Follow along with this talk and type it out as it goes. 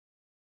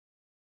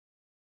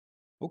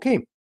Okay,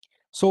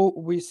 so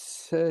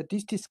with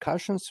these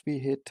discussions we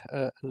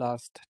had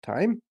last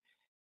time,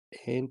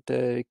 and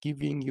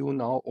giving you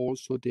now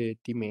also the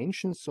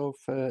dimensions of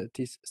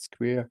this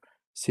square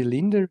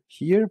cylinder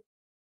here,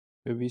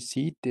 where we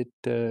see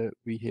that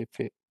we have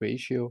a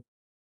ratio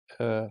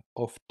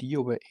of d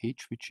over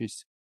h, which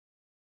is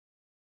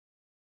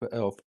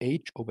of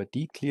h over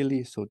d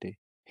clearly, so the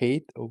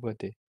height over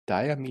the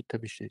diameter,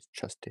 which is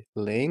just the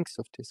length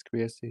of the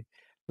square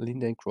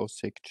cylinder in cross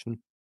section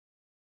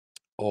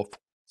of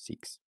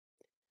 6.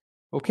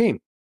 Okay,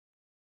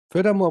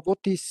 furthermore, what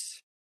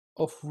is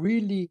of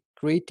really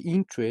great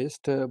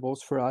interest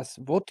was for us,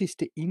 what is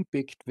the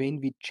impact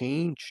when we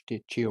change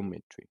the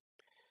geometry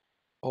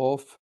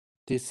of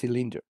the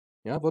cylinder?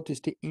 Yeah, what is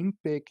the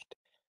impact,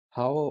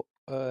 how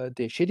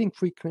the shading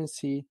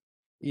frequency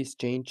is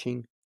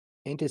changing,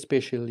 and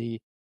especially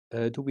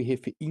do we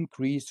have an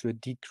increase or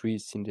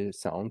decrease in the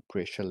sound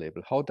pressure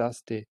level? How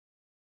does the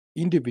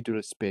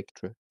individual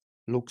spectra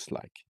looks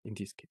like in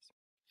this case?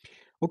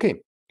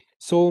 Okay,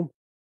 so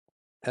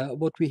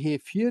what we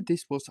have here,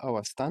 this was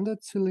our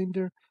standard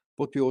cylinder.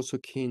 What we also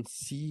can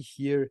see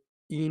here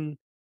in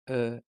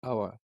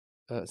our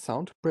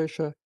sound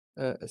pressure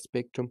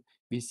spectrum,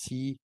 we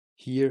see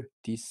here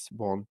this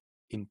one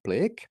in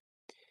black.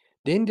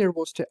 Then there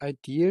was the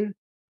idea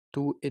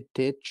to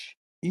attach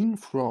in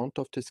front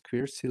of the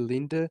square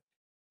cylinder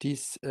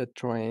this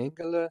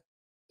triangular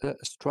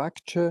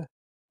structure,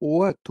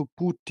 or to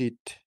put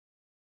it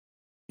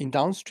in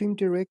downstream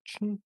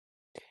direction,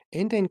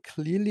 and then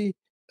clearly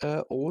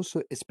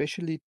also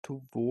especially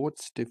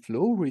towards the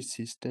flow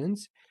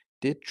resistance,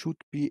 that should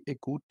be a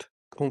good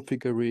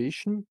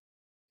configuration,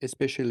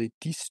 especially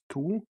these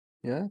two,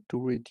 yeah, to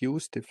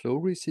reduce the flow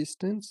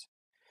resistance.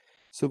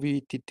 So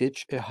we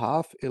detach a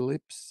half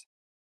ellipse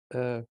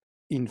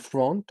in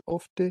front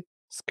of the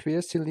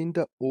square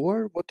cylinder,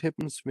 or what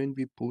happens when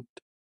we put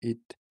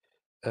it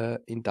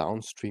in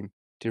downstream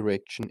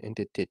direction and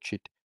attach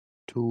it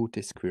to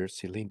the square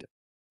cylinder.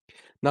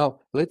 Now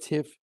let's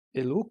have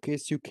a look.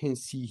 As you can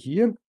see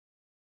here,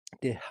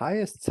 the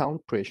highest sound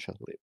pressure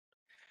level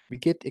we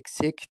get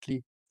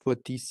exactly for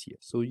this year.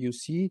 So you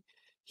see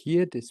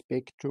here the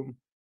spectrum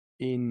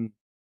in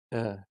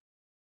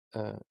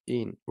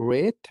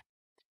red.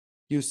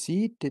 You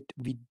see that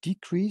we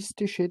decrease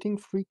the shading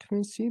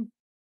frequency,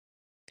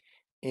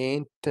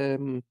 and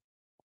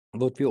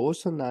what we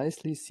also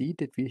nicely see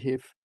that we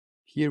have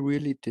here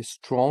really the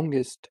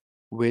strongest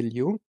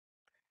value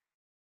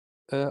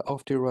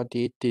of the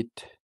radiated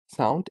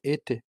sound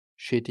at the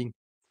shading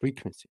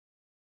frequency.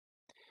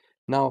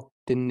 Now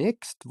the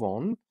next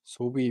one,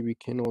 so we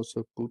can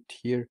also put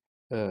here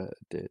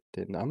the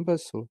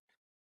numbers. So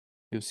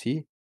you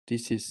see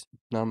this is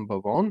number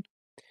 1.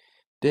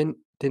 Then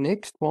the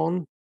next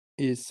one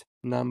is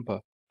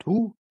number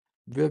 2,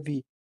 where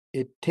we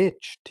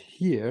attached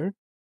here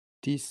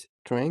this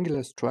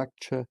triangular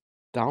structure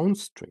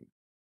downstream.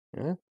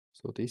 Yeah?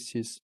 So this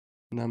is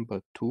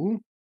number 2.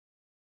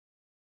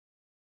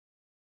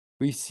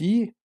 We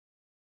see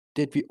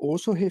that we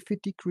also have a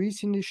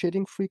decrease in the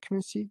shading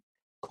frequency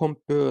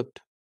compared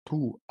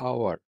to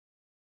our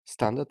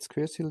standard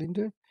square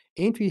cylinder,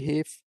 and we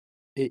have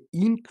an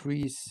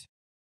increase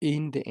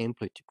in the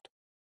amplitude.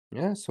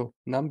 Yeah, so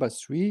number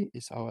 3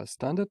 is our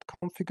standard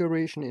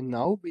configuration, and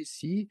now we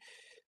see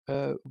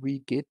we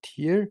get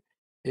here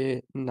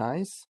a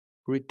nice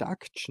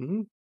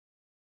reduction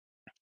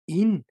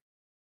in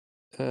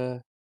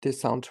the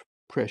sound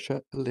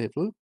pressure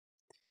level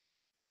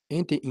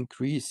and the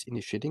increase in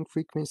the shading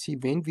frequency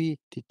when we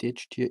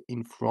detached here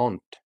in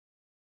front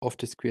of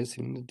the square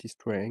cylinder this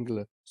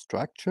triangular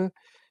structure.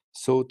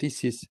 So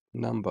this is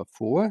number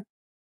 4.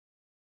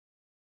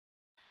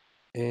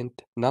 And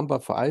number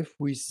 5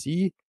 we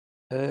see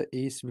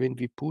is when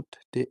we put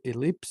the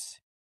ellipse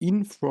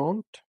in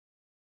front,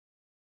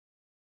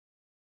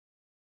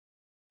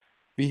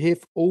 we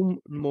have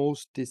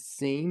almost the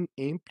same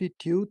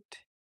amplitude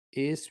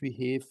as we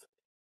have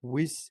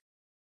with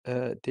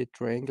the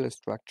triangular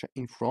structure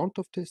in front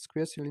of the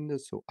square cylinder,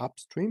 so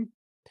upstream.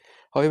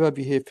 However,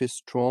 we have a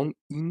strong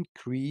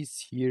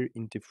increase here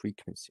in the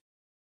frequency.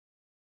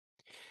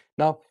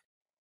 Now,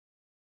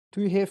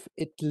 do you have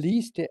at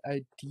least the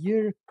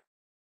idea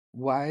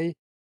why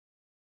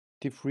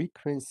the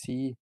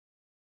frequency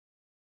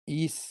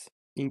is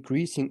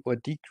increasing or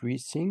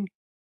decreasing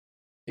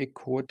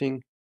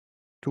according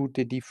to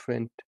the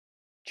different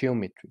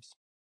geometries?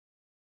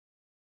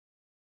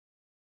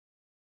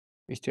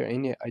 Is there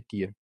any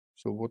idea?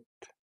 So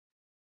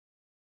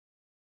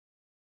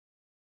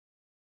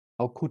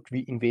how could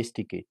we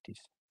investigate this?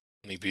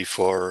 Maybe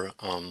for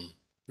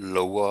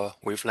lower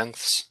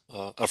wavelengths,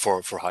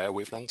 for higher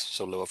wavelengths,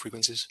 so lower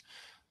frequencies,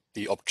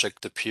 the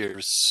object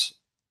appears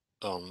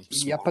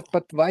Yeah, small.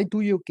 but why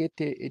do you get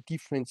a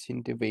difference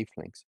in the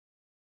wavelengths?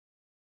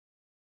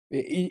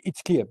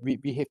 It's clear,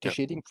 we have the Yeah.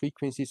 shading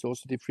frequencies,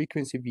 also the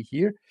frequency we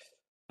hear,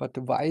 but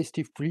why is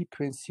the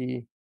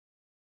frequency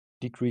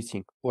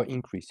decreasing or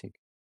increasing?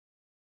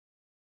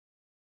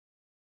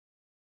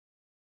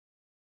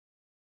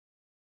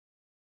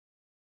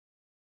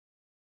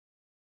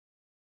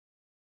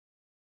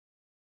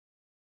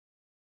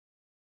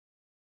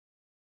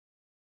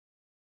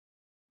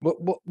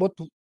 What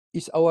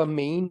is our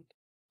main,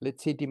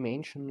 let's say,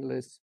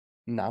 dimensionless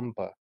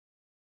number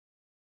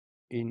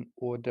in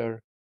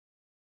order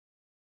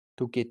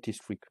to get this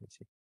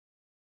frequency?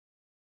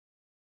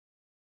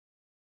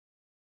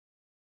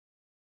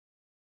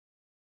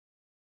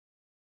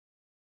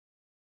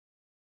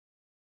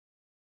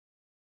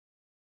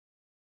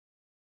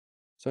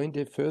 So in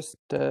the first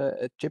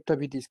chapter,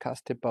 we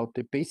discussed about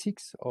the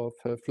basics of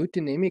fluid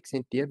dynamics,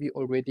 and there we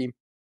already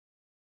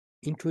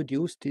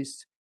introduced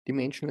these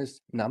dimensionless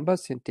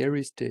numbers, and there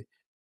is the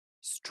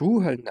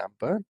Struhel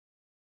number.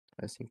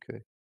 I think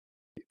I've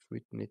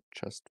written it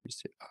just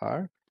with the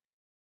R.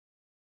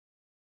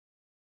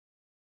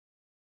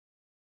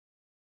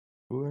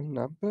 Struhel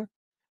number,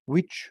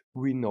 which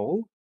we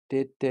know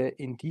that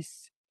in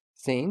this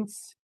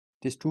sense,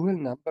 the Struhel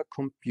number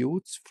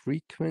computes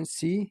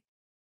frequency,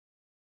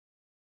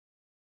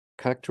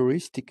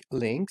 characteristic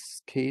length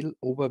scale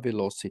over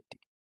velocity.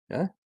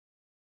 Yeah?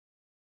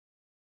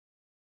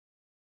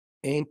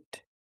 And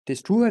the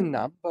Struhel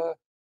number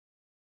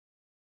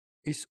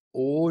is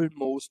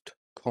almost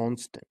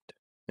constant,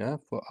 yeah,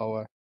 for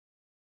our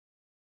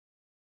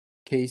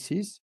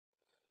cases.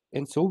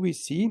 And so we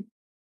see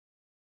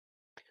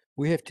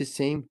we have the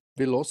same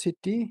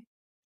velocity,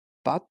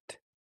 but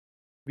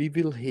we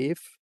will have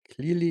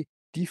clearly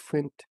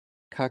different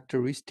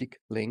characteristic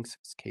length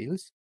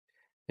scales.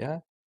 Yeah,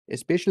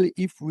 especially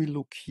if we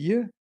look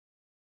here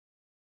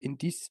in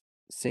this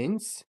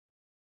sense,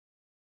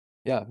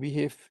 yeah, we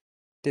have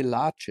the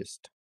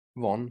largest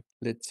one,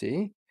 let's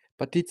say,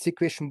 but it's a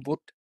question what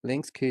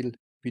length scale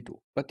we do.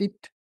 But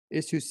it,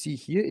 as you see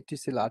here, it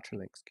is a larger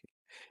length scale,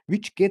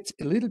 which gets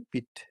a little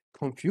bit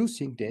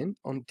confusing then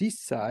on this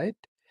side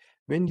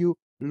when you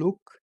look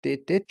the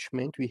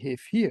attachment we have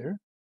here,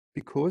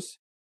 because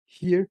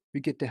here we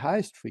get the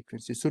highest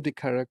frequency. So the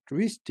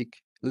characteristic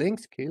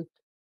length scale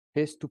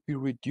has to be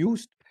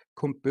reduced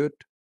compared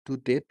to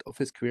that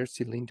of a square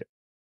cylinder.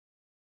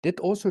 That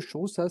also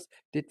shows us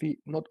that we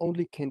not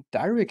only can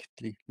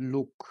directly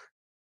look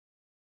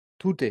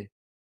to the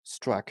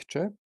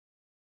structure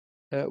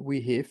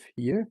we have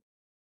here,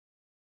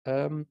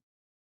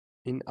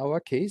 in our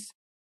case,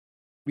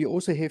 we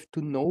also have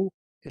to know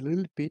a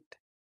little bit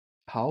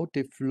how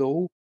the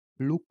flow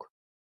look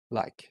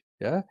like.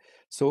 Yeah,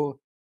 so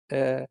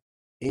and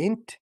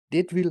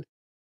that will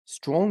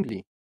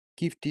strongly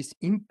give this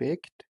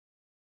impact,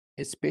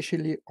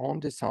 especially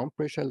on the sound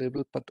pressure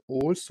level, but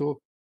also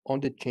on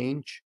the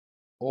change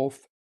of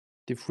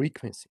the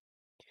frequency.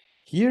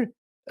 Here,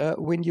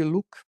 when you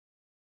look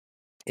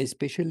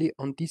especially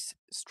on this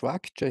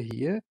structure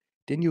here,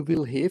 then you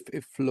will have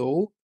a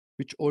flow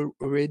which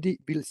already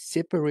will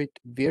separate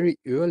very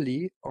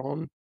early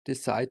on the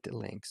side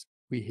lengths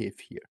we have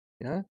here.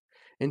 Yeah,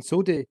 and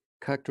so the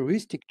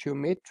characteristic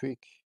geometric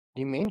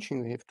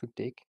dimension you have to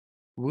take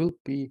will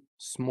be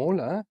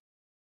smaller,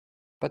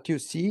 but you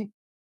see,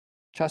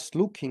 just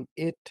looking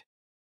at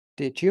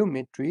the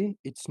geometry,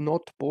 it's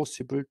not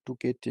possible to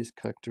get this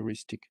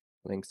characteristic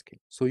length scale.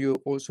 So you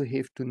also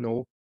have to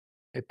know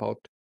about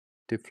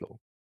the flow.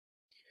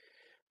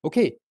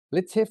 Okay,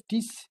 let's have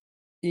this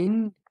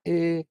in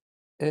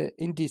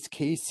this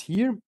case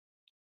here.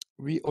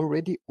 We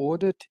already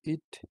ordered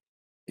it,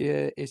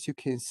 as you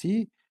can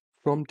see,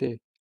 from the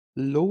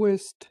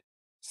lowest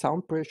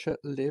sound pressure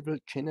level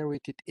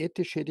generated at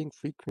the shading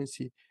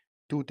frequency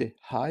to the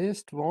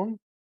highest one.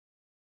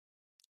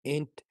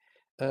 And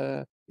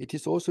it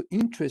is also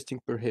interesting,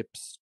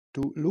 perhaps,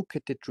 to look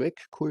at the drag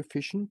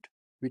coefficient,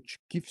 which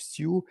gives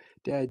you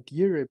the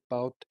idea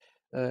about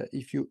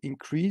if you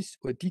increase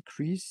or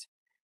decrease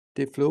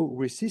the flow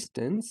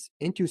resistance.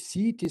 And you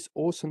see it is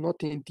also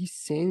not in this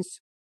sense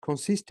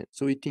consistent.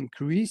 So it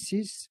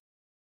increases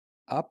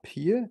up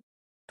here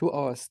to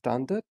our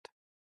standard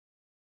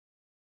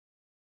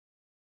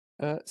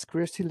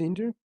square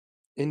cylinder,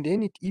 and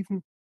then it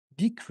even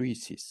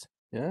decreases.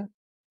 Yeah.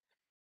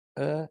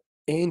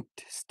 And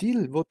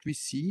still what we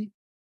see,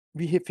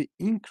 we have an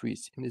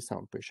increase in the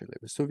sound pressure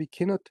level. So we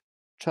cannot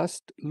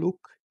just look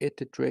at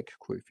the drag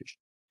coefficient.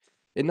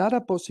 Another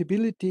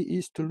possibility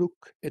is to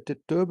look at the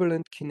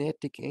turbulent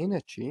kinetic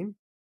energy.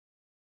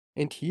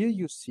 And here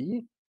you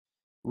see,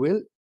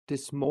 well, the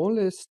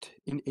smallest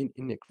in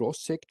a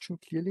cross section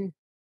clearly,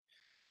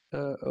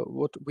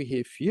 what we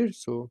have here.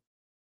 So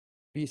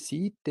we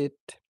see that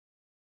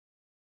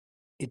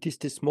it is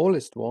the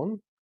smallest one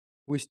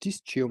with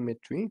this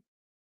geometry.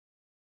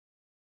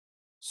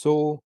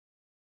 So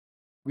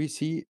we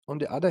see, on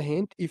the other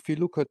hand, if we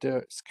look at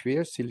the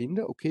square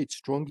cylinder, okay, it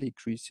strongly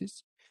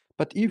increases.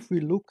 But if we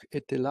look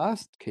at the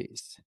last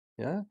case,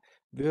 yeah,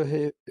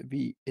 where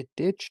we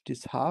attach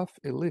this half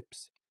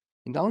ellipse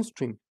in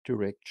downstream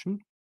direction,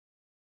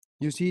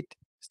 you see it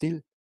still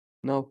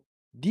now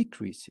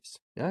decreases.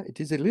 Yeah, it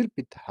is a little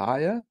bit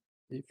higher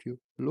if you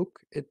look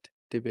at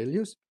the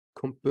values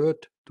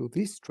compared to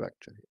this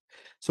structure here.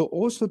 So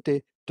also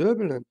the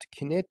turbulent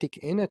kinetic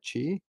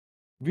energy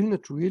will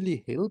not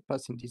really help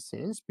us in this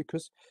sense,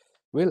 because,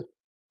 well,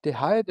 the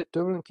higher the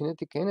turbulent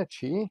kinetic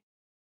energy,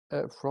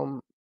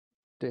 from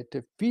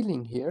the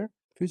feeling here,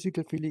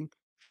 physical feeling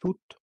should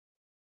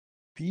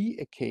be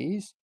a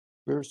case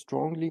where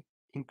strongly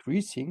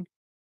increasing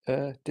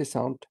the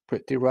sound,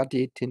 the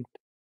radiating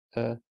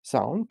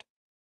sound.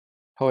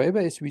 However,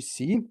 as we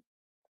see,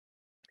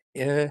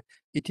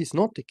 it is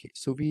not the case.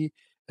 So we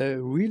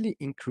really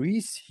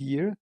increase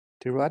here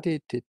the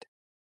radiated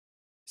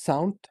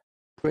sound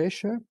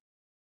pressure,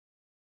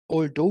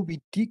 although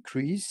we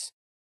decrease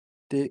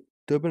the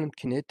turbulent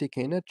kinetic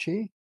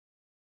energy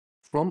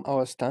from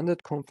our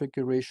standard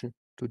configuration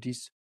to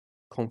this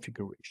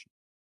configuration.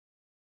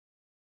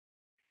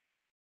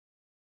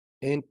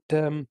 And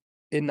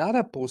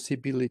another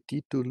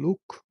possibility to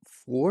look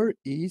for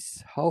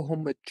is how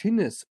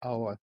homogeneous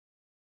our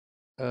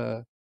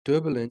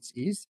turbulence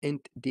is, and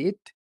that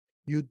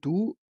you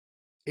do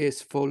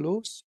as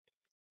follows.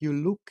 You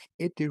look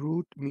at the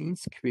root mean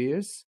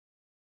squares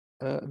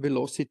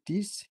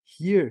velocities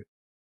here,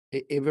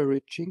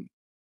 averaging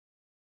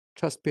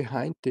just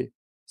behind the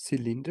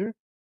cylinder,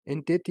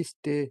 and that is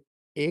the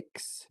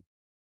x,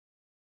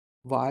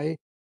 y,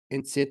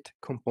 and z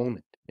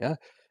component. Yeah,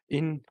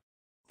 in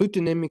fluid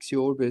dynamics,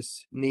 you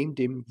always name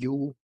them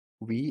U,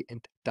 V,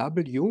 and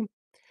W.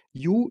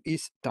 U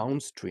is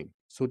downstream,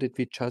 so that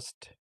we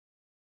just,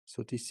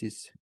 so this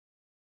is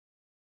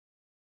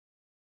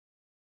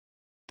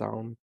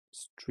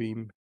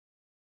downstream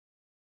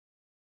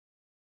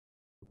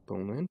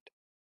component.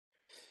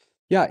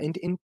 Yeah, and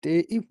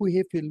if we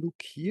have a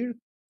look here,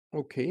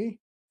 okay,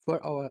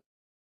 for our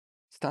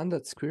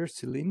standard square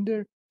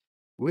cylinder,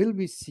 well,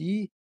 we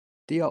see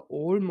they are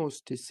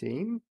almost the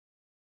same,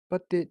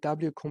 but the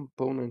W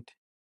component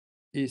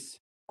is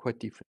quite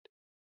different.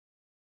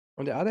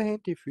 On the other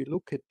hand, if we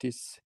look at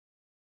this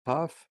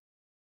half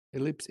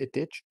ellipse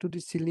attached to the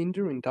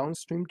cylinder in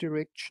downstream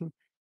direction,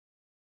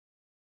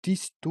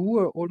 these two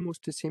are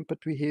almost the same, but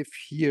we have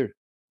here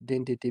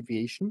then the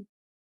deviation.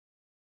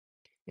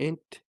 And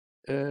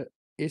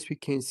as we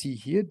can see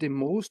here, the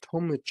most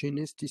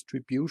homogeneous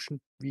distribution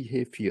we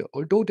have here.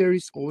 Although there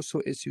is also,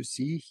 as you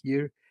see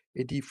here,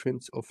 a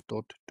difference of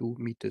 0.2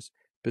 meters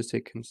per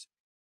second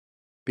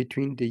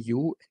between the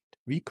U and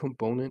V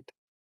component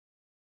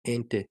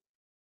and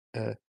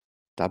the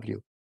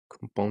W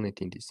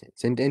component in this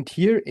sense. And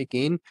here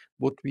again,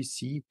 what we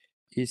see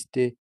is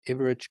the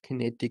average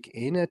kinetic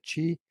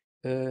energy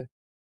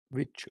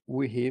which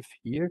we have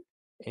here.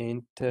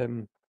 And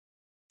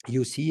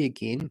you see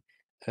again,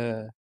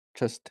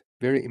 just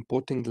very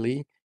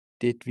importantly,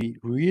 that we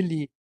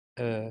really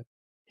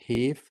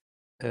have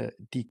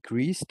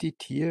decreased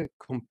it here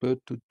compared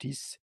to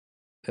this,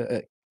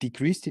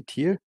 decreased it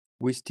here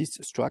with this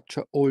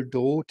structure,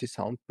 although the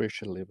sound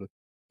pressure level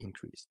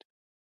increased.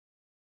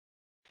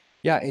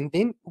 Yeah, and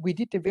then we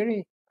did a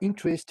very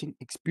interesting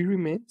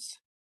experiments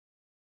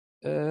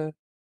in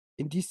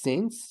this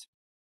sense,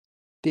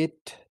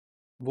 that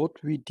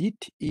what we did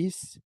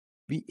is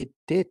we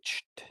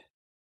attached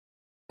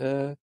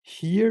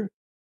here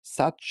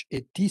such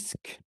a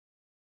disc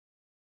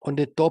on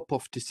the top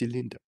of the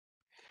cylinder.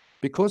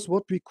 Because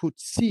what we could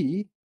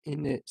see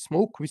in a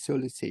smoke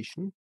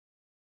visualization,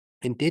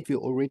 and that we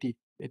already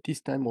at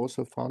this time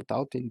also found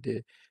out in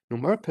the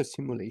numerical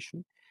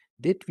simulation,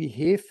 that we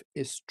have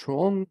a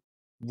strong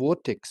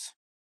vortex,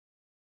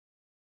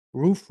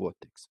 roof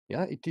vortex.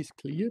 Yeah, it is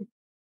clear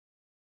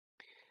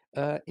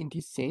in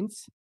this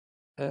sense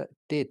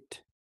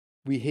that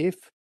we have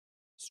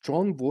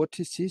strong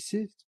vortices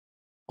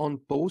on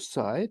both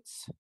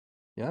sides,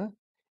 yeah,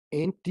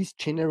 and this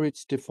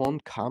generates the von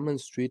Karman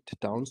street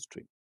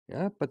downstream.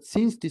 Yeah, but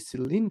since the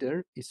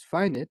cylinder is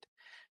finite,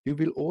 you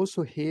will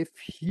also have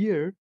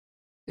here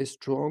a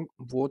strong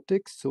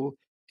vortex, so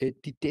a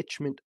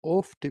detachment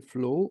of the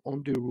flow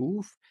on the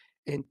roof,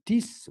 and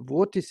these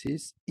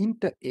vortices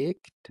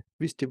interact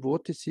with the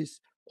vortices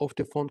of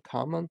the von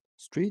Karman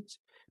streets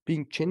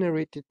being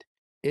generated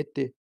at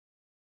the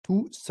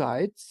two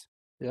sides,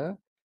 yeah,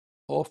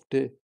 of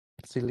the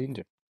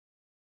cylinder.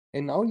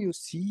 And now you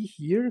see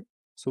here,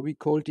 so we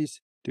call this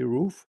the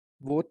roof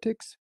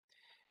vortex.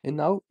 And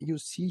now you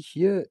see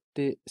here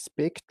the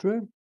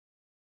spectra,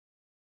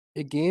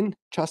 again,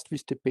 just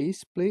with the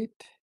base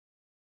plate,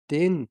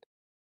 then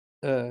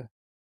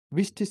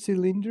with the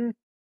cylinder,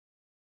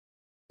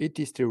 it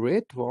is the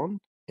red one,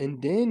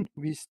 and then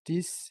with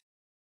this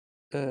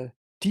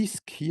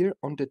disc here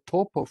on the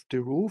top of the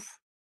roof,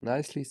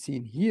 nicely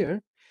seen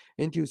here,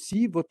 and you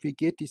see what we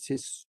get is a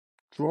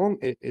strong,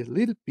 a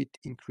little bit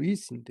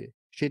increase in the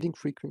shading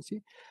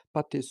frequency,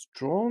 but a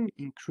strong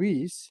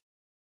increase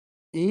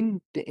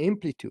in the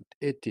amplitude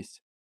at this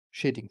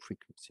shading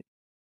frequency.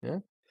 Yeah?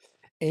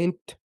 And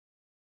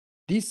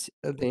this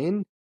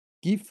then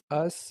give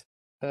us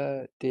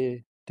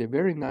the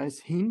very nice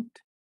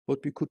hint, what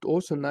we could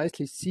also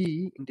nicely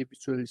see in the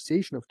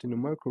visualization of the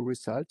numerical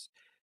results,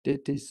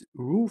 that this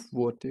roof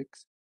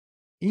vortex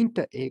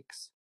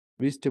interacts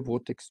with the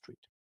vortex street.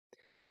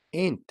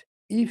 And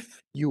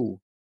if you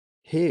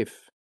have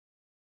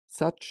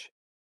such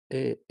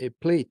a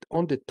plate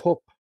on the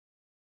top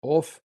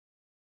of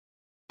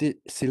the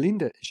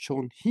cylinder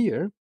shown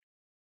here,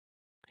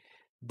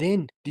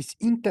 then this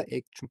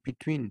interaction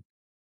between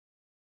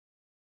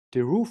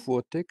the roof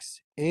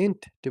vortex and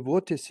the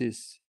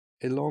vortices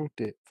along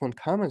the von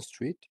Karman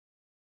Street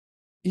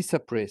is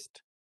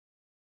suppressed.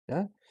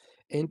 Yeah?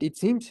 And it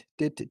seems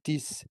that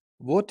these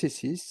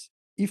vortices,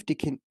 if they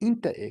can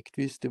interact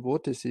with the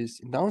vortices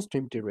in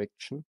downstream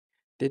direction,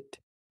 that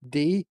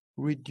they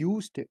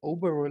reduce the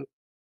overall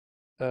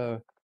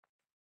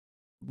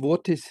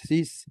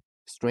vortices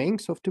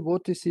strength of the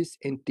vortices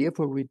and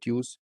therefore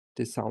reduce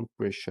the sound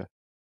pressure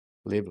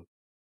level.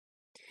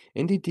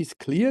 And it is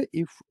clear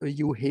if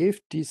you have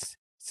this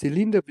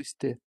cylinder with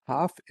the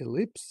half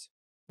ellipse,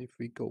 if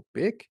we go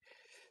back,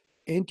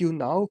 and you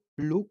now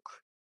look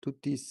to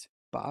this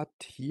part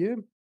here,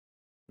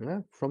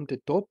 from the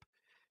top,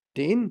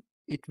 then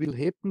it will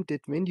happen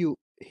that when you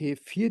have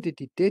here the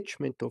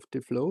detachment of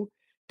the flow,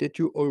 that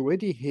you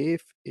already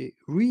have a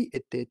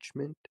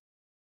reattachment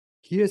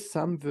here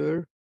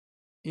somewhere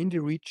in the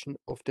region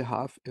of the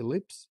half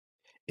ellipse,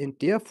 and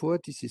therefore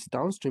this is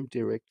downstream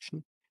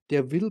direction.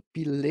 There will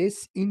be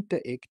less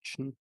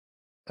interaction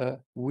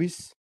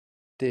with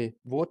the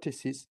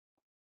vortices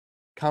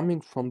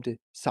coming from the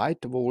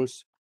side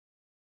walls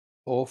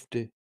of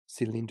the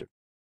cylinder.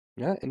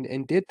 Yeah,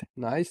 and that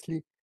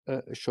nicely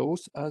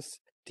shows us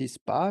this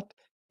part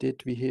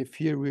that we have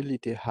here really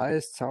the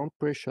highest sound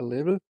pressure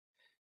level.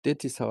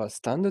 That is our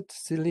standard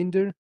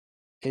cylinder,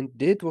 and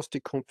that was the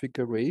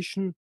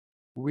configuration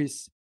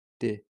with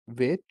the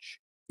wedge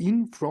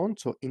in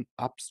front, so in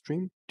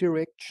upstream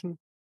direction,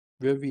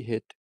 where we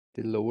had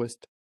the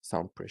lowest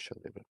sound pressure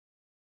level.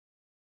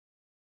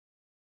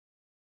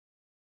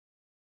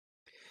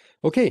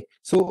 Okay,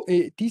 so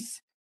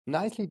this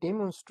nicely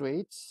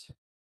demonstrates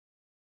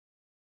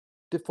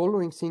the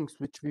following things,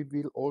 which we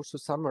will also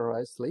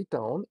summarize later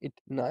on. It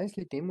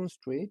nicely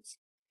demonstrates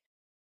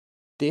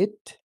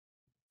that,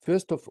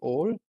 first of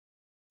all,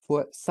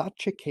 for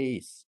such a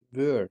case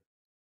where,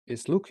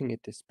 is looking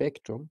at the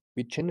spectrum,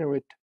 we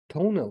generate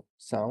tonal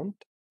sound,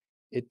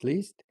 at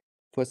least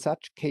for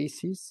such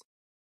cases,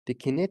 the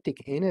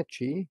kinetic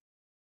energy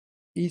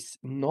is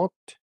not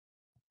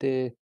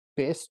the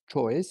best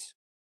choice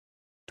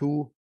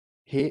to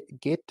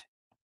get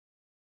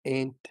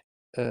and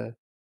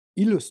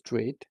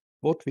illustrate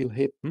what will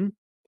happen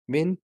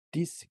when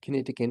this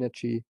kinetic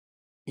energy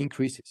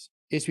increases.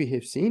 As we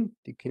have seen,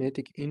 the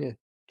kinetic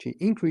energy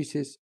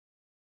increases,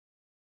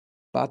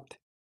 but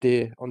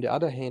on the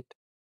other hand,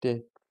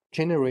 the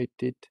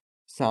generated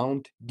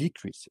sound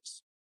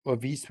decreases, or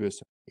vice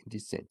versa in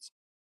this sense.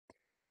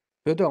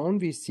 Further on,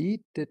 we see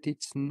that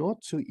it's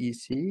not so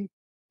easy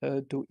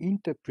to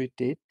interpret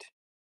it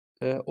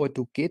or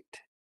to get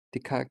the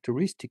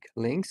characteristic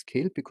length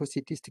scale, because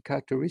it is the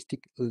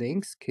characteristic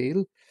length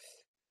scale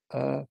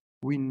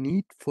we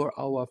need for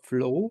our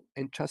flow,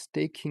 and just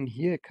taking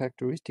here a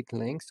characteristic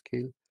length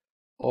scale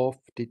of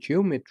the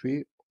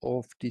geometry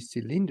of the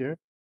cylinder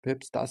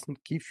perhaps doesn't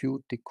give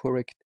you the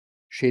correct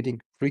shading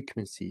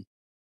frequency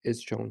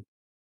as shown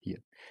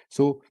here.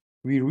 So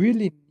we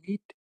really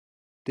need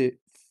the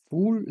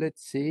full,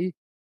 let's say,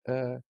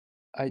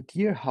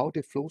 idea how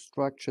the flow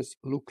structures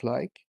look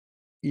like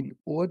in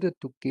order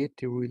to get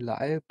a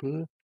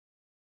reliable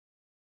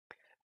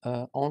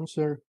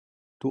answer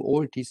to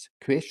all these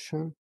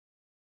questions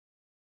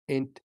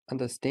and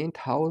understand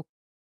how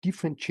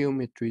different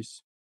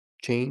geometries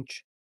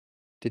change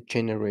the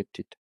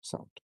generated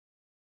sound.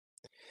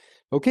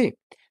 Okay,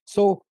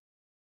 so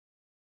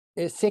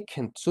a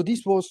second, so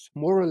this was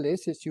more or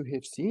less as you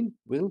have seen.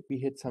 Well, we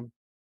had some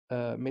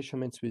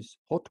measurements with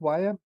hot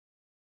wire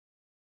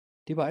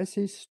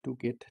devices to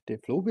get the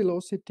flow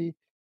velocity,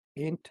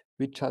 and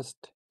we just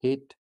had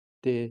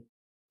the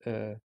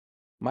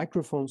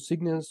microphone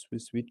signals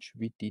with which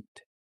we did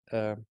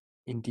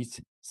in this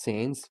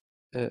sense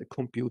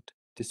compute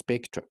the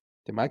spectra,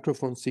 the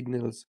microphone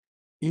signals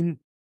in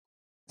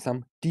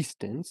some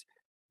distance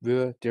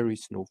where there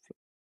is no flow.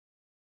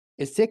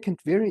 A second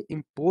very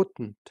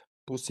important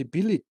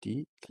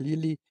possibility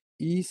clearly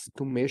is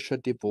to measure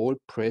the wall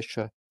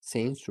pressure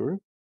sensor,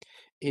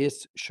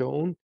 as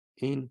shown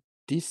in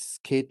this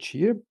sketch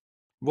here.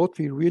 What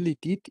we really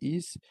did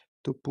is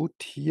to put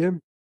here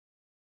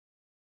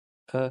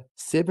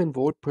 7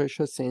 wall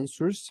pressure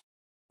sensors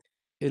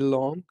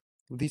along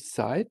this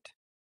side.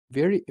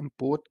 Very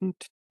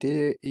important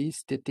there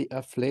is that they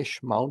are flash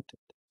mounted.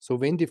 So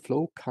when the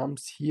flow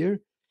comes here,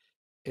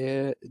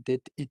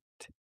 that it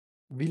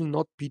will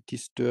not be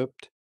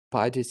disturbed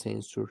by the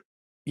sensor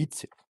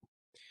itself.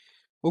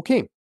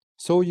 Okay,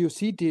 so you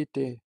see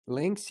the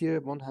length here,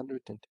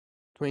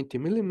 120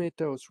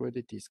 millimeter, was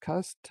already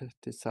discussed.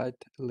 The side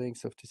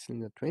length of the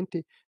cylinder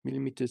 20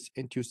 millimeters,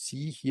 and you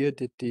see here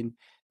that in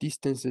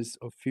distances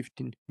of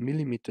 15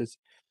 millimeters,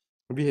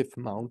 we have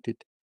mounted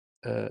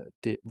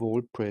the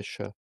wall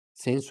pressure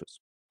sensors.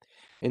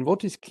 And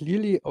what is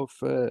clearly of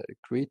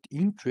great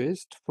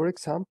interest, for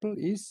example,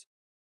 is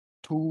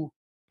to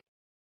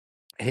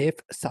have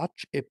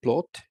such a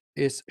plot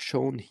as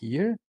shown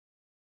here.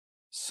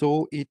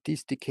 So it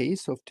is the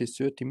case of the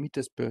 30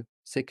 meters per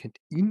second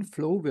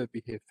inflow, where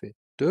we have a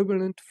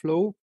turbulent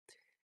flow.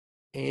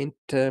 And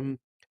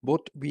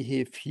what we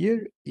have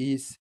here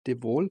is the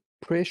wall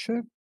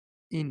pressure.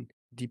 in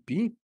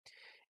dB,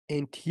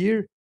 and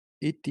here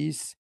it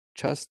is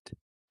just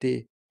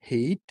the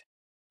height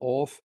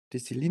of the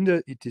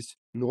cylinder. It is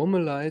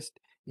normalized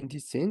in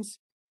this sense.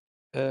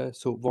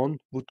 So one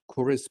would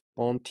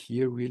correspond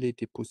here really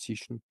the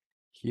position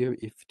here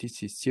if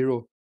this is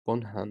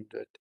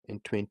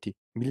 120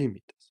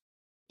 millimeters.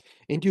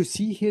 And you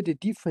see here the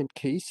different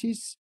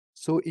cases.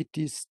 So it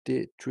is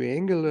the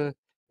triangular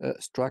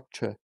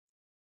structure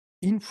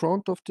in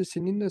front of the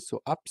cylinder,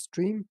 so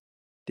upstream,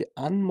 the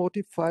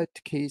unmodified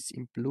case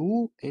in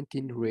blue, and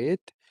in red,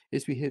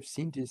 as we have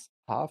seen, this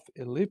half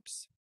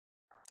ellipse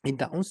in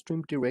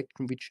downstream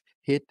direction, which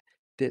had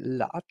the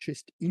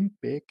largest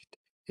impact,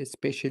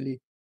 especially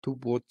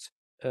towards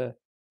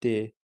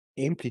the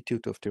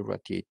amplitude of the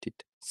radiated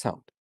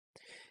sound.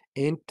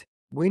 And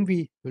when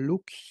we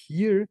look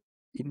here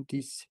in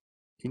this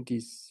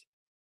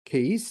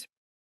case,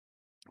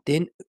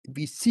 then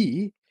we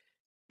see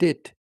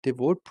that the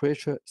wall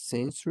pressure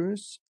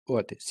sensors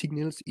or the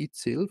signals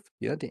itself,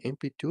 yeah, the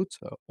amplitudes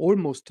are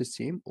almost the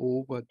same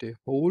over the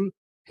whole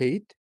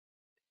height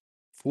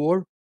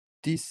for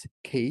this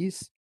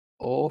case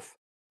of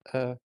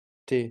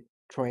the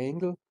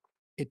triangle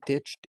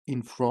attached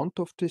in front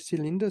of the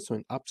cylinder, so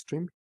in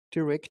upstream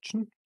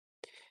direction.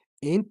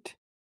 And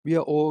we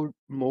are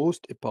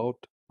almost about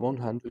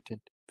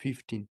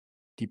 115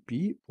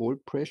 dB wall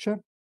pressure.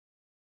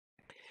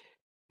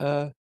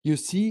 You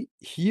see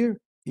here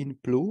in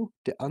blue,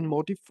 the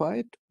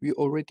unmodified, we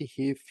already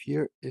have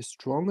here a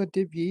stronger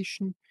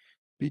deviation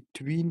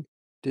between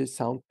the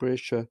sound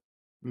pressure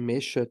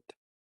measured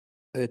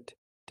at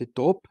the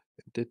top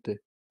and at the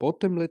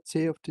bottom, let's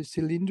say, of the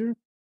cylinder.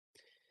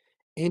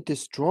 And the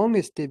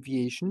strongest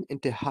deviation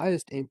and the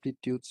highest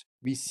amplitudes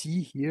we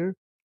see here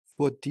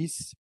for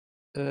this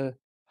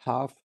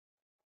half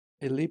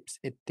ellipse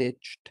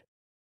attached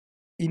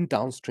in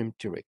downstream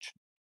direction.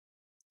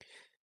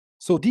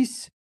 So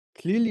this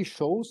clearly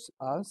shows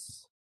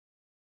us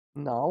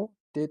now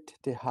that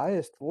the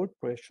highest wall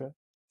pressure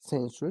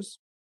sensors,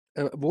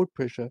 wall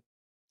pressure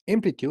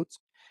amplitudes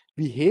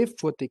we have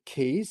for the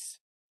case,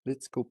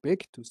 let's go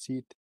back to see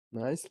it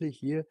nicely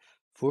here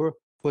for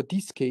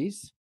this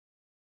case,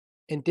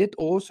 and that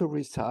also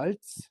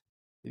results,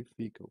 if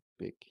we go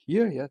back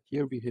here, yeah,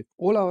 here we have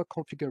all our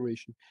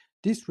configuration.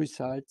 This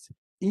results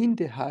in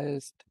the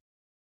highest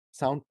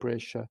sound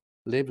pressure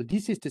level.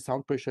 This is the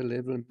sound pressure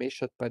level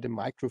measured by the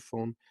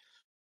microphone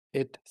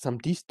at some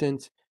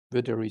distance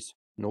where there is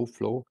no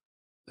flow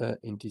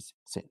in this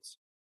sense.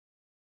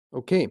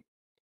 Okay,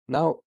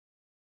 now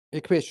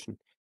a question.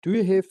 Do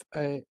you have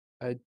an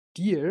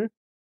idea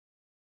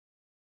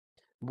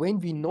when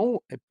we know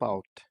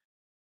about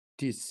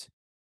this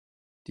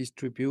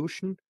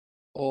distribution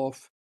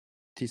of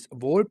these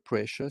wall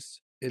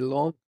pressures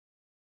along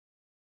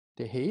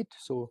the height,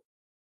 so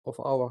of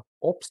our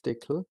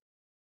obstacle,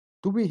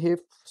 do we have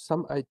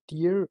some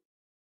idea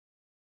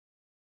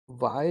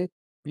why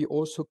we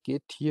also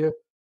get here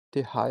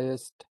the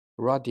highest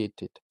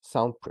radiated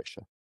sound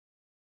pressure?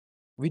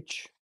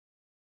 Which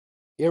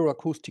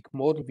aeroacoustic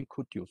model we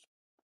could use?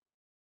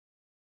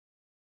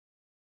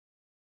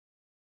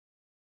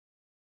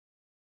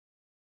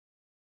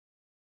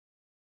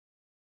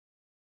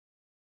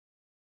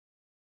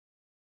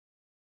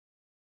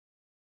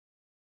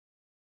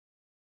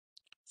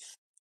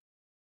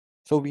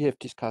 So we have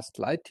discussed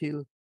light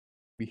hill,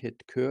 we had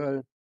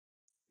curl,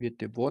 we had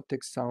the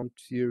vortex sound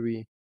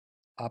theory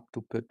up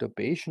to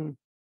perturbation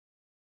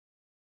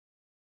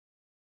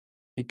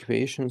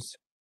equations.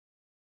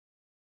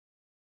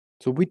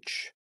 So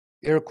which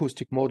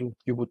aeroacoustic model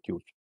you would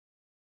use?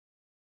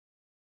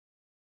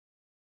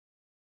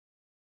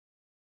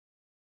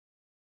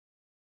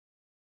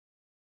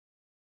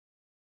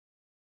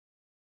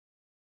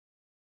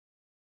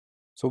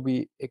 So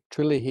we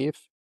actually have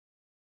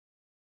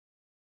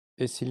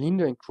a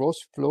cylinder in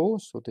cross flow.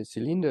 So the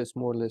cylinder is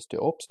more or less the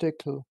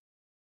obstacle.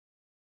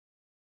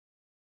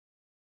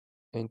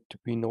 And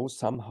we know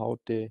somehow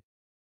the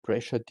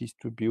pressure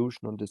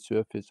distribution on the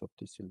surface of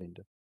the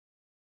cylinder.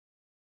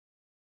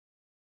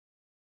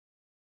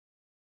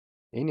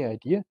 Any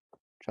idea?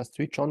 Just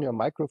switch on your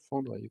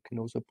microphone, or you can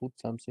also put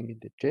something in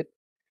the chat.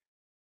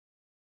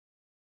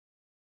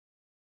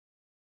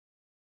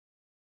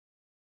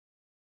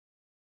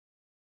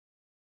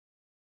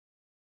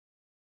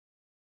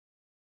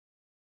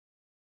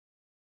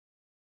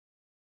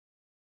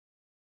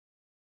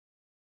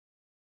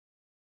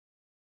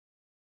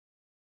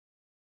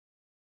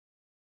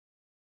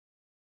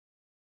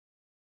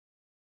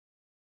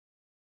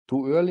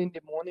 Too early in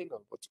the morning,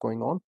 or what's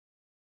going on?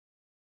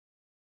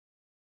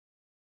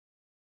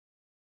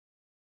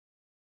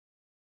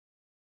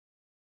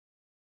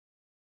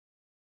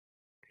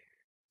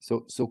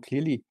 So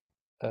clearly,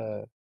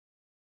 the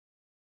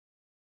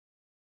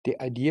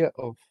idea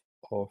of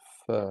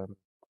the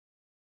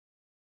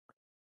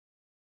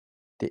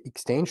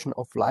extension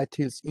of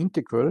Lighthill's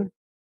integral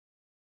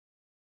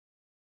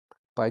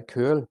by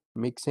curl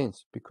makes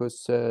sense,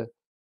 because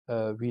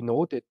we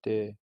know that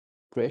the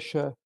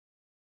pressure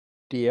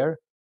there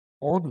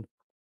on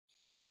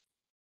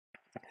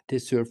the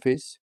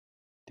surface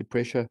the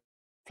pressure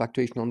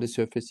fluctuation on the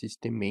surface is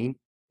the main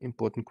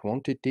important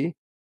quantity.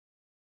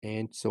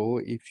 And so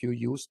if you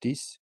use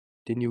this,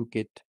 then you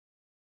get,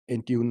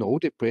 and you know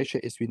the pressure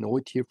as we know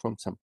it here from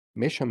some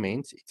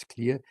measurements, it's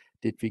clear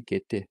that we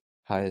get the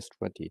highest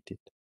radiated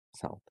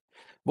sound.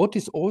 What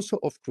is also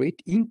of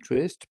great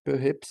interest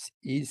perhaps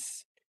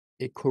is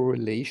a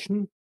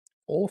correlation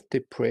of the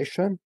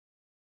pressure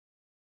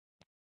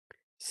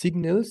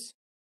signals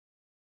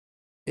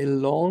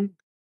along,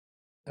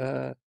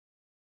 as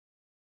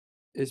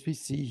we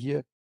see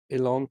here,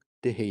 along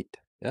the height.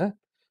 Yeah?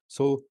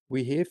 So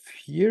we have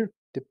here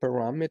the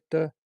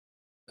parameter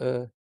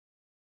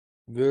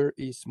where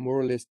is more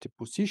or less the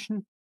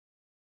position,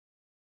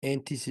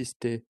 and this is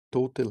the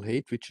total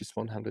height, which is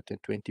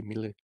 120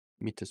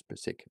 millimeters per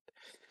second.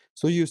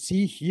 So you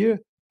see here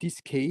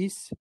this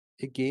case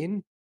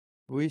again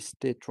with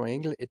the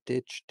triangle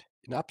attached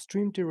in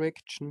upstream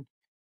direction.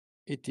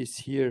 It is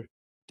here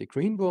the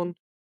green one.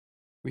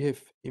 We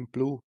have in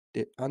blue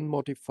the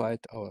unmodified,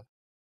 our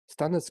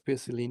standard square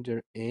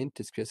cylinder, and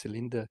the square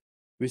cylinder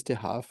with the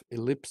half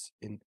ellipse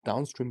in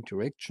downstream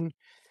direction.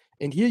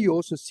 And here you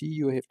also see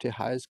you have the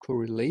highest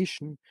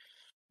correlation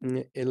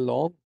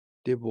along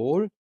the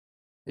wall,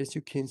 as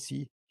you can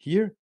see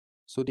here.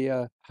 So they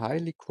are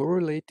highly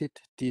correlated,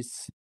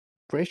 these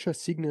pressure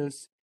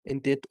signals,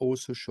 and that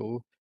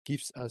also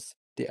gives us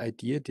the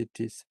idea that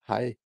this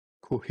high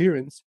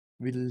coherence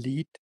will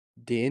lead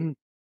then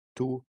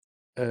to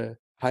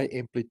high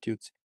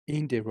amplitudes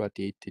in the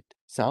radiated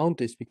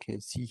sound, as we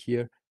can see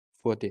here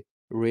for the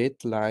red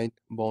line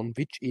one,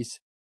 which is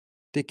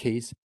the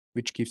case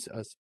which gives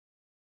us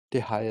the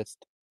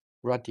highest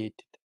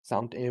radiated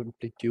sound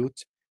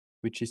amplitudes,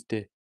 which is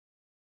the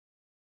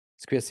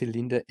square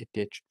cylinder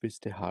attached with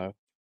the half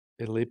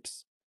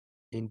ellipse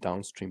in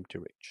downstream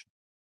direction.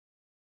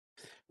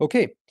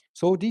 Okay,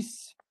 so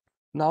this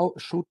now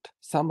should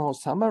somehow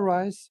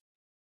summarize.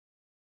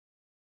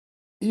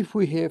 If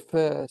we have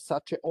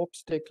such an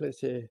obstacle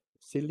as a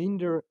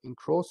cylinder in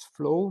cross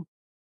flow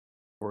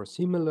or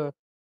similar,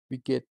 we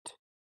get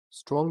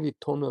strongly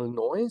tonal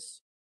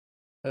noise.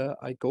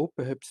 I go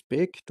perhaps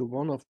back to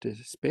one of the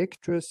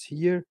spectras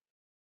here,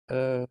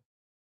 where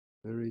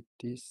it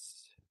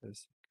is,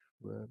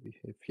 where we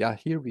have, yeah,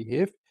 here we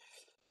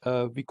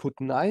have, we could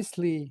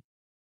nicely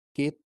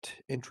get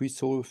and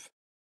resolve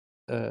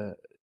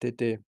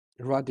the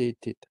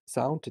radiated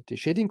sound at the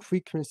shading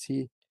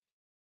frequency.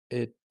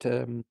 At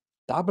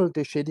double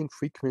the shading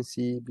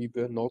frequency, we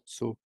were not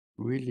so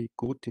really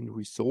good in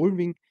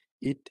resolving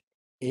it.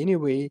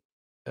 Anyway,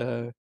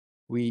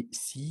 we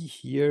see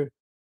here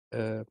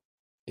a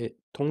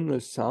tonal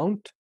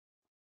sound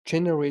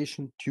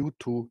generation due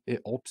to an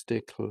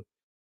obstacle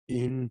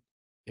in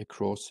a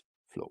cross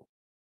flow.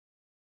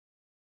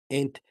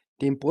 And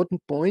the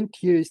important point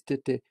here is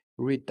that the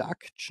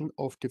reduction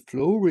of the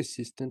flow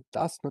resistance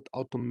does not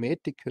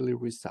automatically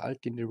result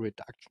in the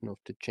reduction of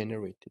the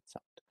generated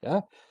sound.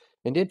 Yeah,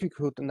 and that we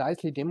could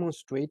nicely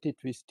demonstrate it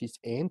with this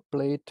end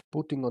plate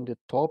putting on the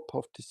top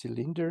of the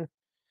cylinder,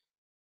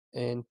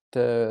 and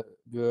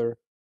where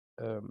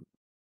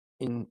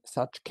in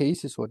such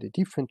cases, or the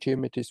different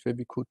geometries where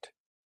we could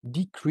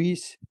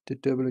decrease the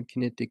turbulent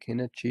kinetic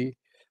energy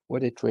or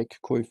the drag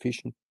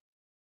coefficient,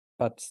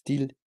 but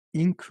still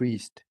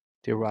increased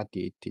the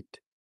radiated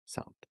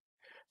sound.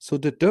 So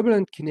the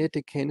turbulent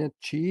kinetic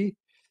energy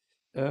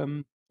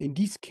in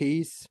this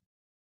case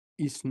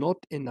is not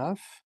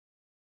enough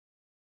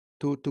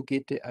to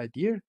get the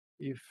idea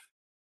if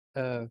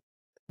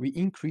we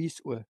increase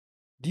or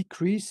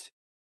decrease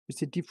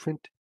with a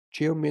different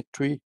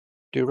geometry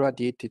the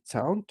radiated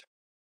sound.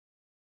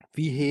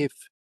 We have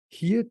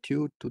here,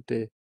 due to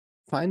the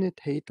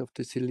finite height of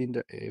the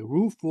cylinder, a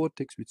roof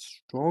vortex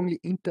which strongly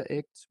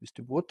interacts with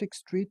the vortex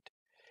street,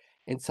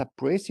 and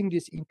suppressing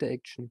this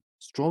interaction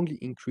strongly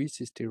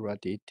increases the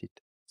radiated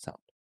sound.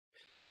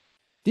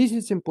 This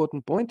is an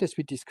important point, as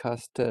we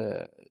discussed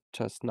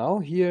just now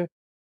here,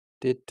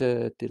 that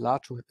the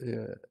large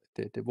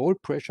the wall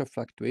pressure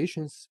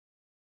fluctuations,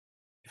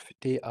 if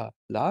they are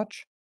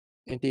large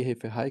and they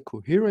have a high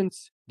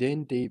coherence,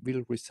 then they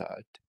will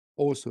result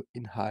also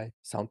in high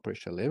sound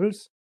pressure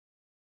levels.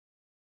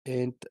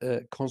 And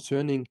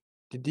concerning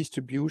the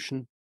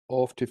distribution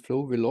of the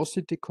flow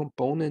velocity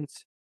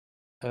components,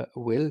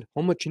 well,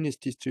 homogeneous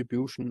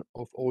distribution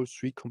of all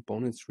three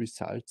components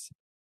results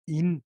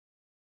in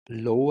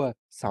lower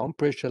sound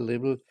pressure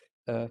level,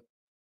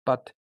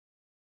 but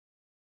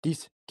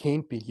this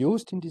can be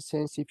used in this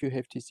sense if you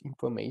have this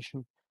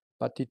information,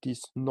 but it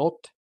is not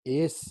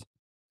as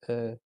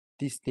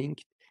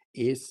distinct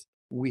as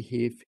we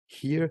have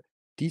here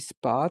this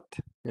part,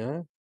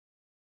 yeah,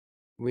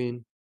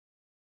 when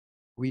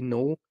we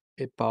know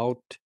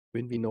about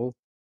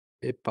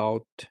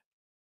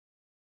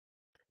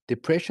the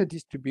pressure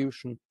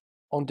distribution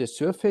on the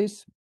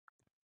surface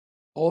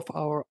of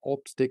our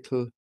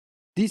obstacle.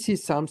 This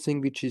is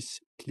something which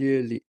is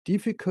clearly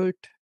difficult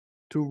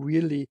to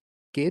really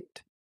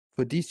get.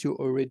 For this, you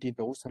already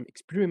know some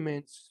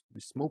experiments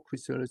with smoke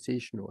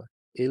visualization or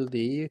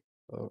LDA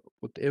or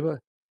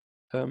whatever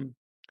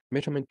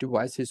measurement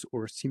devices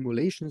or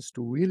simulations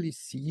to really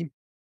see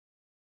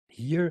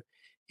here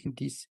in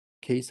this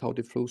case how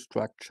the flow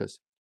structures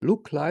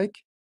look like.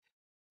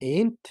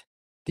 And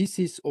this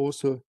is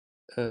also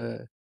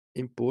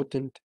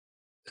important,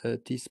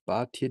 this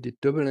part here. The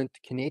turbulent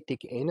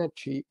kinetic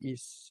energy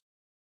is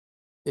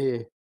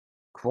a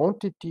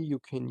quantity you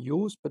can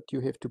use, but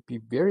you have to be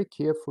very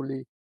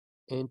carefully,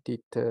 and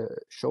it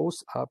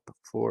shows up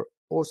for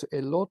also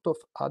a lot of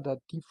other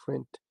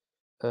different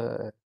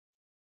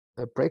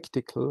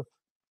practical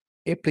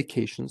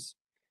applications,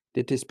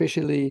 that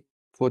especially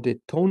for the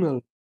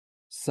tonal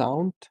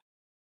sound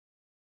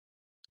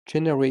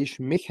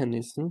generation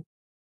mechanism,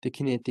 the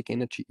kinetic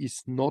energy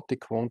is not a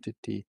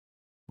quantity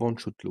one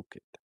should look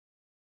at.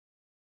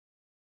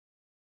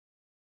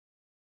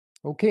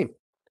 Okay,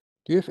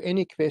 do you have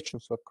any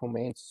questions or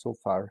comments so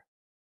far?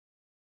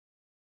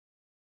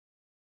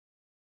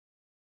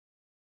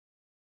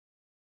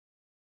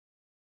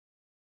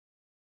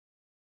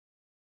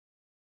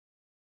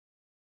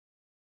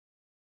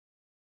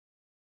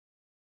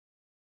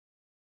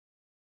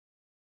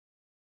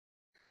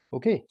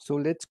 Okay, so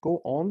let's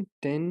go on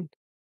then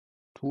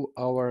to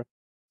our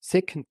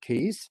second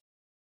case.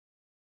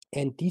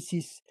 And this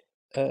is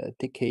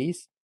the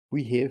case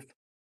we have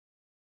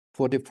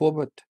for the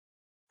forward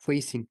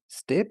facing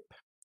step.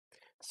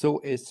 So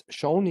as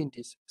shown in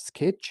this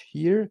sketch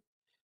here,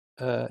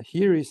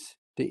 here is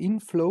the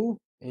inflow,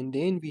 and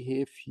then we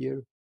have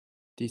here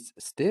this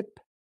step,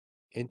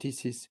 and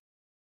this is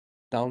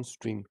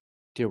downstream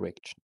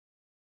direction.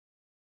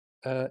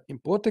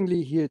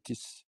 Importantly here, it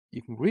is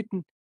even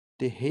written,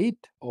 the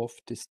height of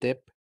the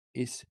step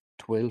is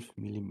 12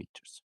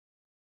 millimeters.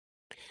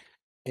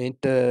 And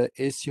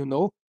as you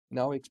know, in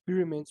our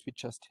experiments, we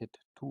just had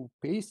two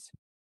base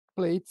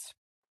plates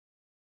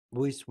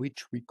with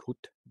which we could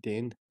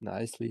then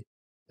nicely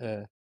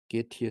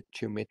get here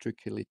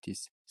geometrically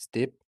this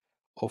step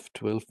of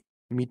 12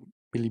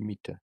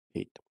 millimeter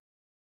height.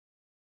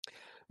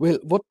 Well,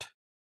 what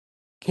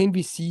can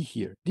we see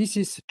here? This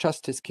is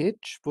just a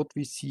sketch. What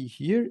we see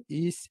here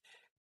is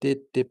that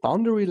the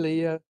boundary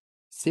layer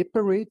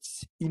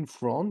separates in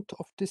front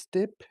of the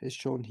step, as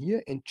shown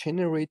here, and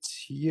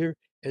generates here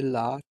a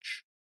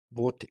large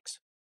vortex.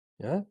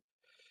 Yeah.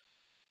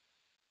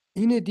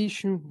 In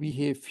addition, we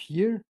have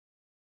here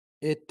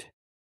at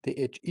the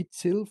edge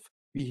itself,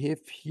 we have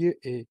here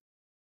a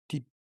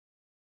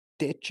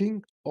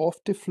detaching of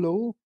the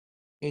flow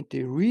and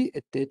a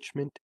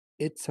reattachment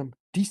at some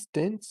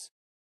distance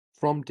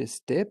from the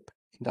step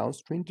in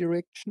downstream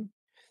direction.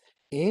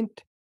 And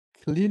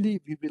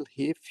clearly we will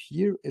have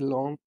here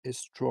along a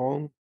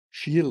strong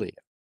shear layer.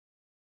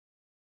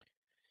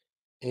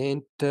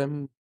 And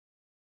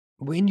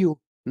when you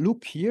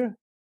look here,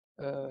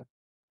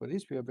 for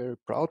this we are very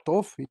proud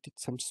of, we did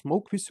some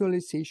smoke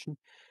visualization,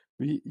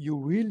 you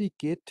really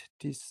get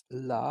this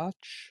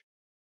large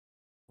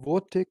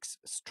vortex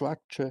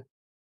structure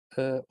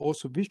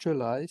also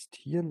visualized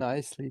here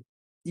nicely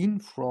in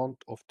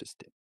front of the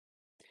step.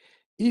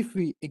 If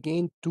we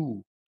again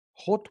do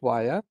hot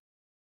wire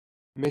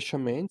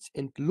measurements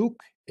and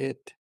look at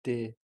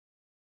the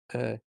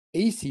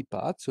AC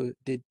part, so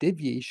the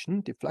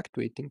deviation, the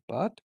fluctuating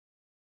part,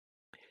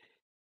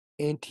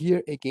 and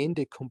here again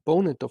the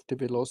component of the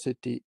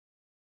velocity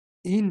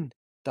in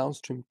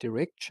downstream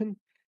direction,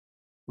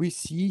 we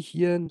see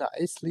here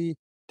nicely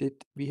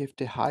that we have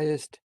the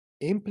highest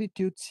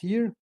amplitudes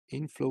here.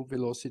 Inflow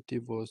velocity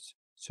was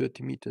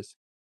 30 meters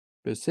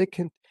per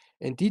second,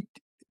 and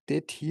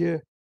that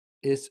here,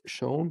 as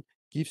shown,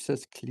 gives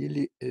us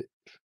clearly a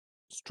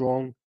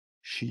strong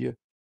shear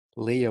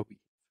layer.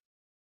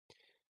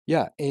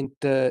 Yeah, and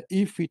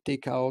if we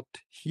take out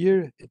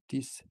here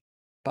this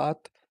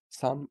part,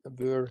 some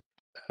were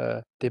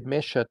the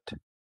measured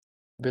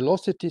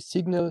velocity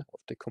signal of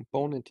the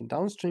component in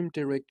downstream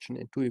direction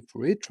and do a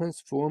Fourier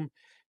transform,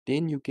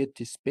 then you get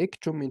the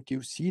spectrum, and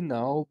you see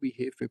now we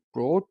have a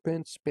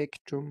broadband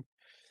spectrum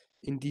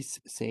in this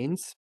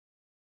sense.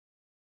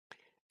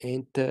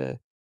 And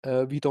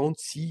we don't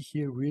see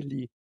here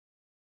really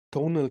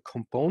tonal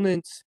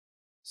components,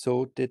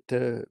 so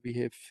that we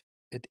have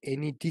at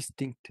any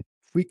distinct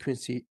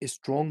frequency a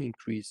strong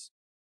increase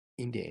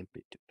in the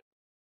amplitude.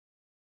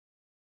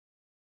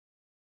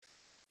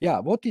 Yeah,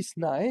 what is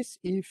nice,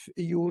 if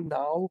you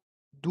now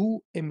do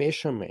a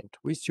measurement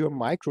with your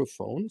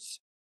microphones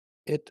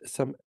at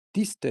some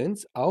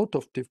distance out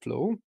of the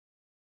flow,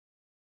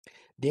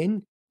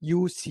 then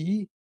you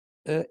see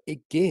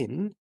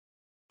again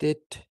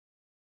that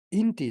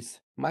in these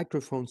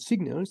microphone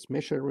signals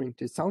measuring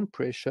the sound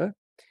pressure,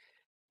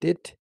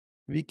 that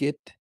we get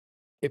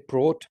a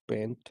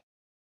broadband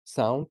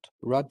sound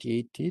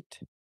radiated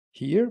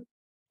here.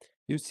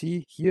 You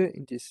see here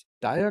in this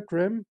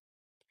diagram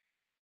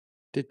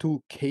the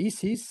two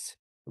cases,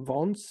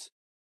 ones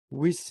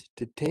with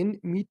the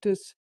 10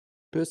 meters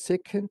per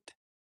second.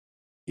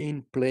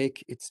 In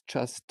black, it's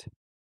just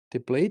the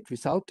blade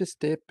without the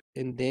step,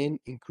 and then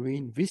in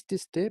green with the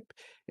step.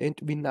 And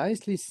we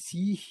nicely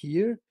see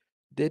here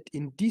that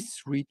in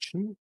this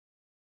region,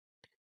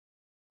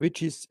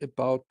 which is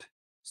about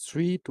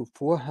 3 to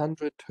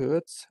 400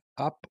 Hertz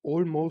up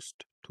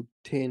almost to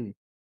 10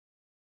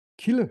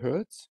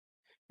 kilohertz,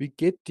 we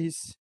get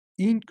this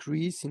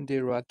increase in the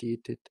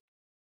radiated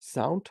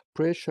sound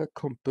pressure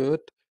compared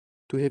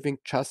to having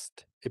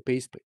just a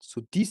base plate.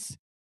 So this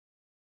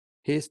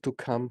has to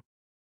come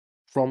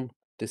from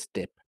the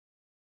step.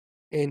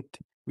 And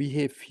we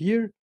have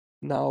here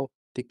now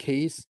the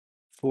case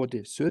for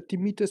the 30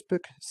 meters per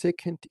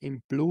second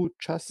in blue,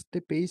 just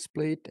the base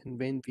plate. And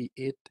when we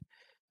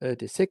add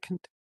the second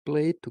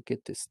plate to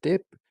get the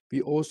step,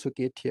 we also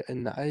get here a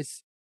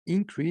nice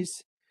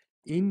increase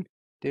in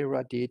the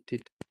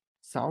radiated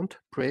sound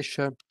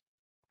pressure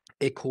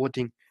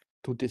according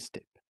to the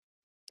step.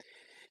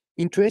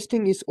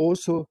 Interesting is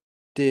also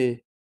the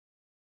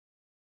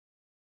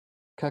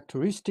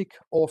characteristic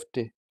of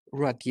the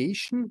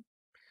radiation.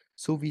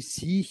 So we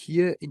see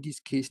here in this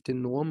case the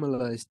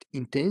normalized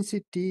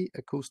intensity,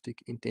 acoustic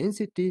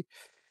intensity,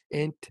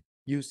 and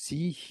you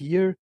see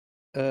here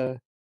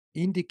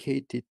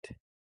indicated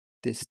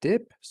the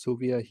step. So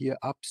we are here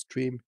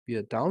upstream, we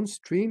are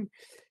downstream,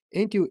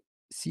 and you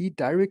see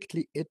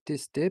directly at the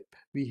step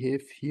we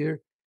have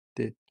here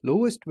the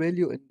lowest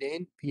value, and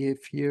then we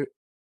have here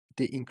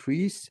the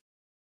increase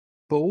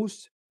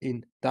both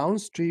in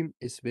downstream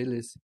as well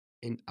as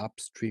in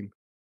upstream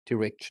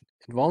direction.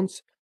 And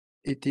once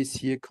it is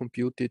here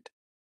computed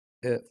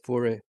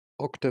for an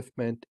octave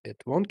band at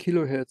 1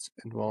 kilohertz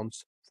and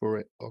once for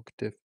an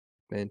octave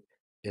band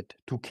at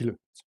 2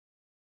 kilohertz.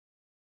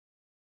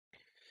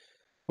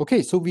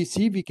 Okay, so we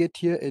see we get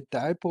here a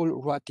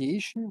dipole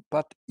radiation,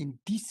 but in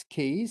this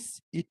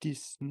case it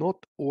is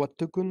not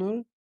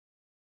orthogonal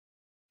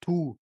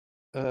to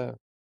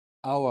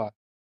our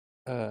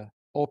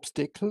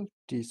obstacle,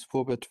 this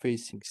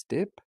forward-facing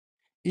step.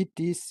 It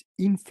is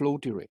in flow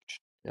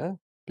direction. Yeah?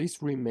 Please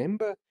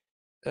remember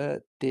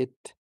that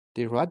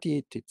the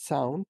radiated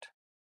sound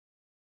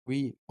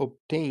we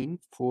obtain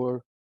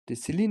for the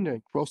cylinder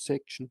and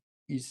cross-section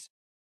is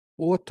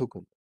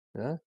orthogonal.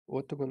 Yeah?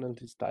 Orthogonal,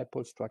 this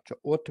dipole structure,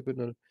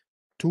 orthogonal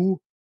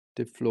to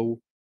the flow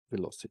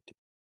velocity.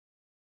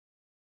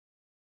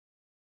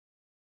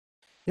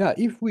 Yeah,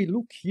 if we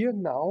look here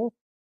now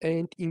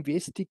and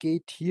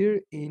investigate here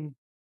in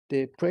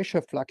the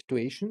pressure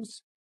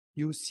fluctuations,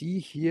 you see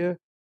here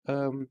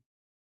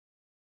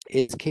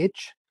a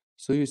sketch.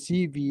 So you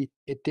see we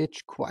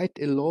attach quite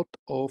a lot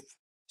of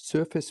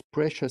surface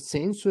pressure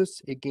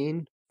sensors,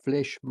 again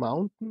flash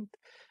mounted.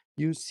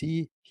 You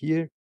see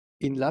here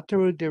in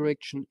lateral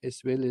direction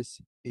as well as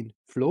in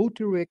flow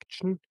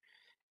direction.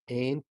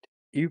 And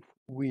if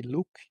we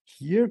look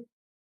here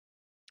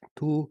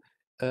to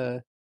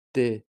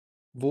the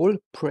wall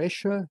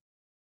pressure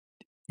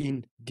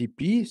in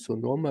dB, so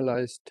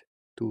normalized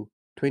to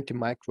 20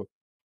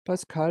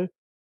 micropascal,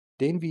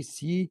 then we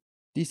see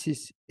this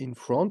is in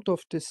front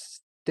of the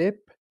step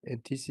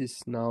and this is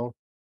now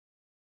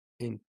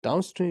in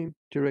downstream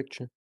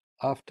direction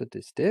after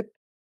the step.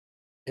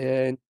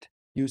 And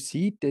you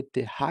see that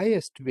the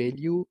highest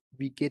value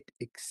we get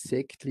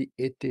exactly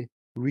at the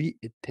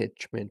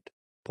reattachment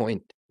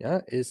point. Yeah,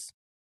 as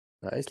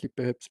nicely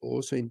perhaps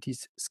also in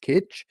this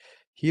sketch.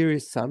 Here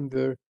is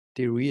somewhere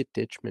the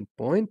reattachment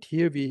point.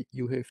 Here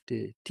you have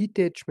the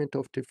detachment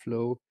of the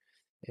flow,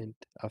 and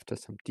after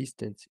some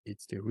distance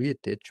it's the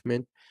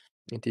reattachment,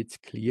 and it's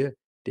clear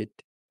that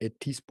at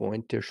this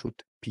point there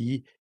should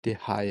be the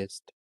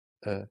highest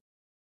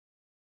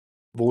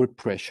wall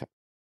pressure.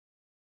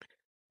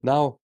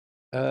 Now,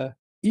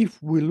 if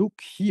we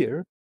look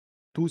here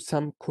to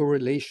some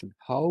correlation,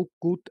 how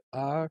good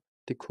are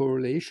the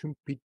correlation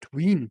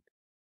between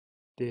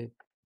the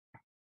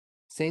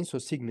sensor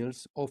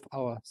signals of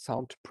our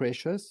sound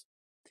pressures,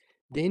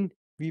 then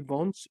we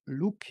once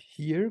look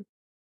here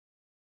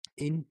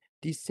in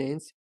this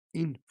sense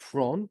in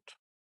front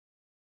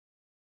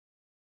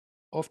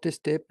of the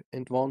step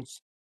and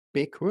once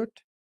backward.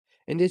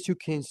 And as you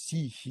can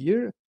see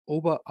here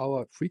over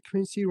our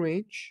frequency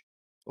range,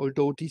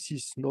 although this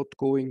is not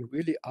going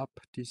really up,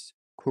 this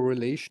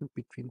correlation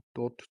between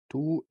dot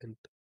 2 and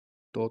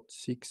dot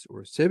 6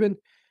 or 7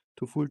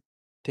 to full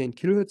 10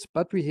 kilohertz,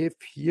 but we have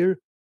here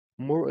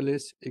more or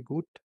less a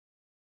good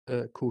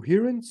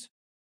coherence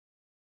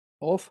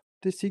of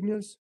the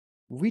signals,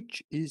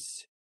 which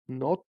is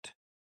not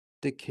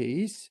the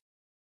case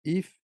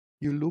if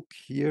you look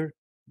here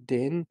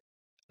then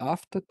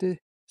after the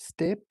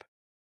step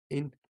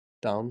in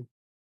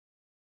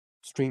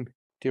downstream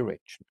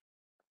direction.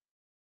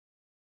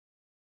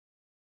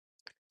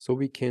 So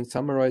we can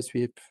summarize,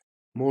 we have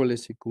more or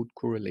less a good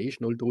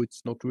correlation, although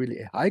it's not really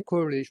a high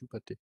correlation,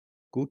 but a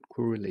good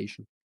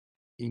correlation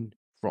in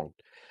front.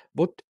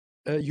 What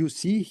you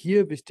see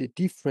here with the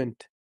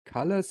different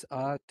colors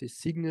are the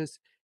signals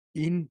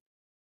in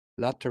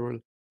lateral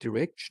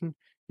direction.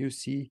 You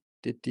see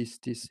that this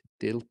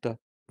delta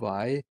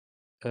y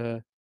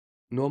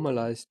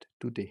normalized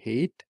to the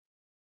height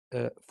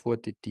for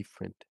the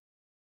different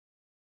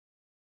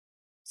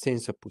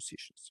sensor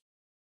positions.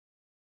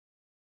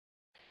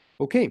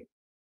 Okay,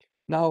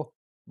 now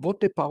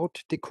what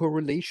about the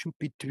correlation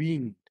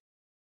between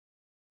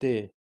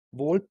the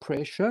wall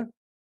pressure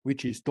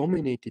which is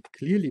dominated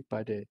clearly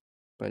by the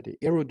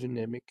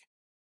aerodynamic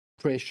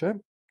pressure,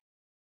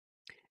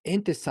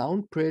 and the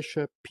sound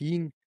pressure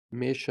being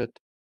measured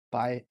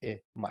by a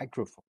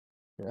microphone.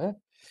 Yeah?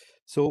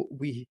 So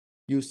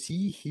you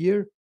see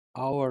here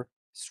our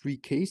three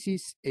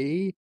cases: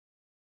 a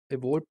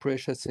wall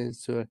pressure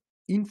sensor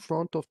in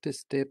front of the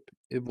step,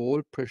 a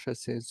wall pressure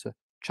sensor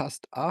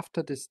just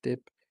after the step,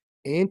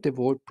 and the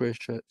wall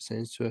pressure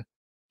sensor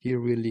here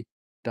really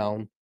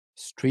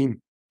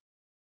downstream.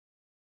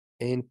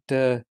 And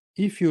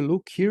if you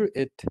look here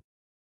at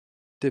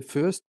the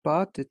first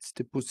part, it's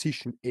the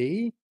position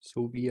A.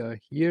 So we are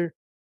here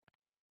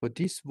for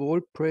this wall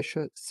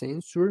pressure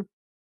sensor.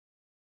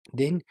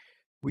 Then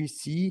we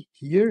see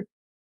here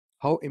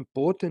how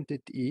important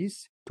it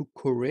is to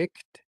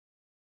correct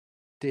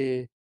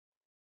the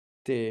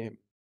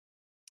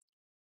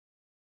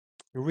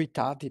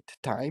retarded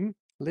time,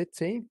 let's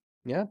say,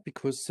 yeah,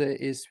 because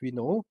as we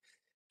know,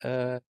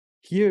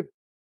 here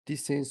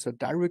this sensor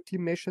directly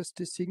measures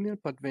the signal,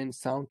 but when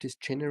sound is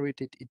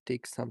generated, it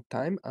takes some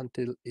time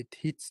until it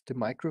hits the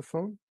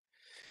microphone.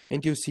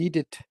 And you see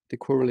that the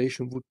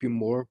correlation would be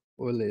more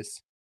or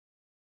less,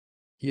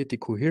 here the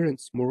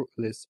coherence more or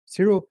less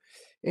 0.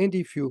 And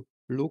if you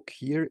look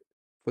here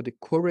for the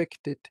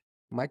corrected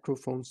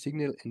microphone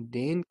signal and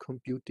then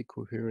compute the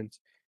coherence,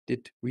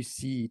 that we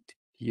see it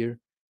here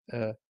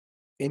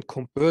and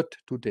compared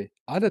to the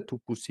other two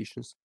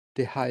positions,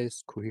 the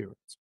highest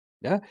coherence.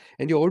 Yeah,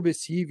 and you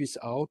always see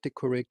without the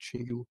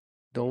correction, you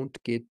don't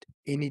get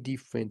any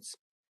difference,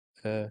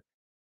 let's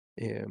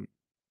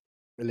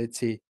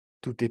say,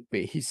 to the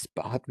base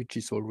part, which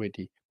is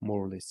already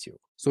more or less 0.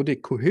 So the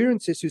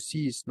coherence, as you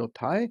see, is not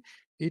high.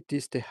 It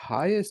is the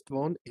highest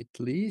one, at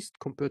least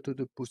compared to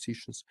the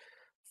positions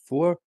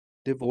for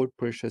the wall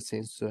pressure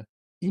sensor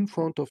in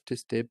front of the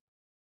step,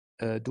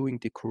 doing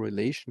the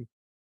correlation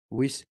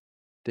with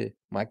the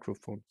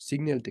microphone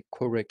signal, the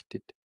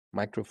corrected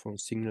microphone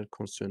signal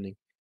concerning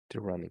the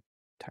running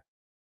time.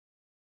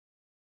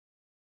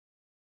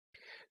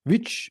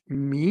 Which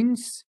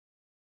means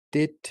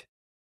that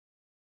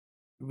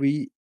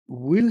we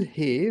will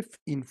have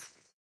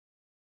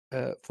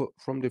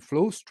from the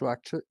flow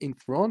structure in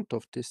front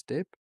of the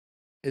step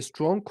a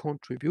strong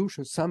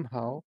contribution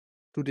somehow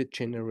to the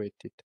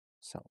generated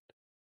sound.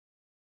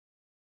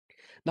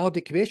 Now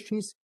the question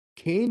is,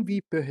 can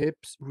we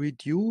perhaps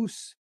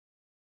reduce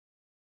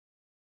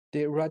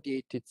the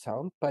radiated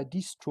sound by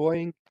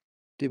destroying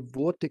the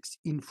vortex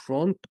in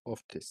front of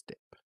the step?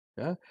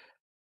 Yeah?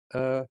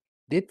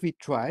 That we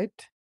tried,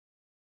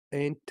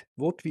 and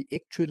what we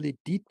actually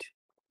did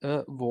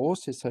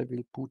was, as I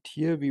will put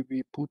here,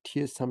 we put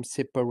here some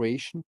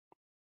separation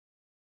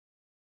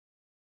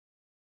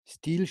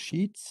steel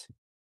sheets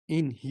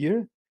in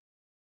here,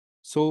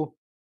 so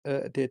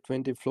that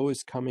when the flow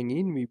is coming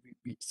in, we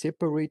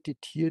separated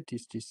here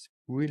this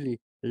really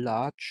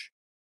large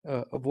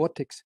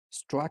vortex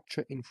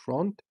structure in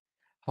front.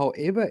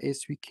 However,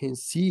 as we can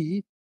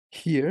see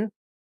here,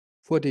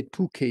 for the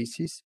two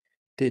cases,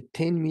 the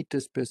 10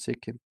 meters per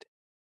second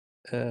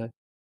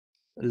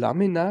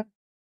laminar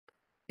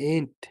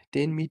and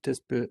 10 meters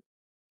per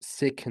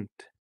second,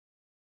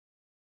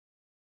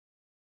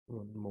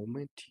 one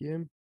moment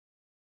here,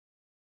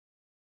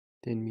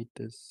 10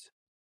 meters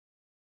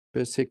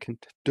per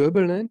second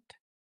turbulent.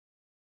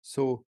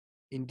 So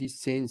in this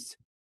sense,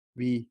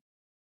 we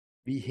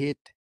had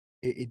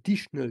an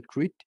additional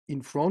grid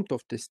in front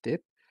of the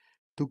step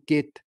to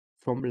get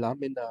from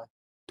laminar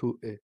to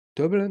a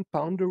turbulent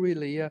boundary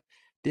layer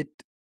that,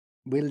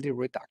 well, the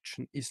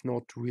reduction is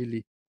not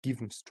really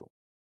given strong.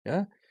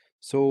 Yeah.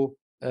 So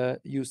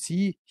you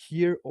see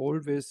here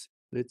always,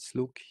 let's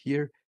look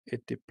here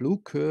at the blue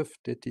curve,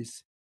 that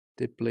is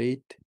the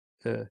plate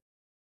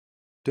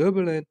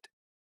turbulent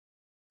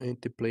and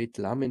the plate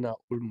laminar,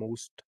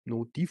 almost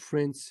no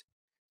difference.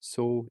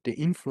 So the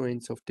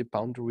influence of the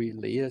boundary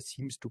layer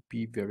seems to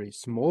be very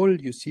small.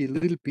 You see a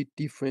little bit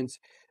difference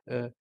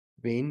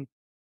when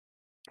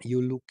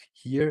you look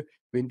here,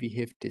 when we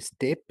have the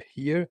step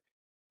here,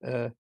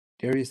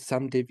 there is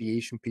some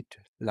deviation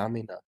between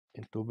laminar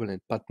and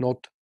turbulent, but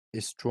not a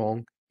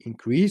strong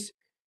increase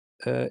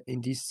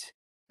in this,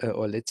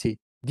 or let's say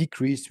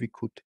decrease we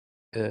could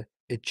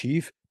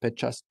achieve by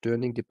just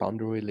turning the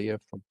boundary layer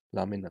from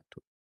laminar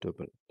to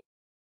turbulent.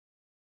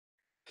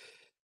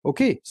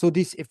 Okay, so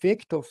this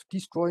effect of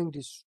destroying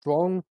this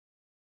strong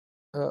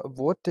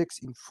vortex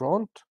in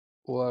front,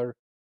 or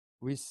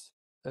with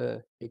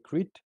a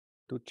grid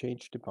to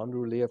change the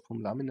boundary layer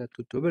from laminar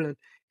to turbulent,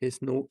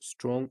 has no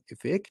strong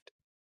effect.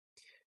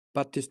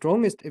 But the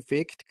strongest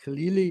effect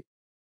clearly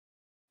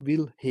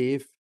will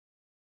have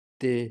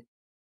the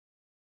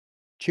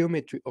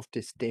geometry of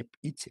the step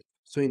itself.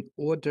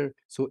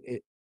 So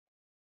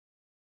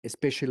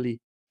especially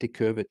the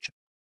curvature.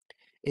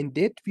 And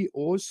that we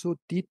also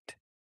did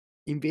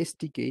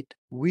investigate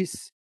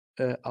with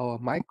our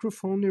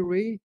microphone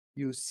array.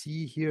 You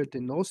see here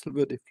the nozzle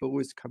where the flow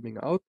is coming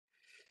out.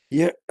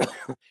 Here,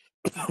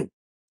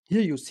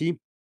 here you see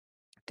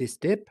the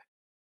step.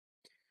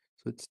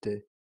 So it's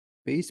the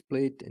base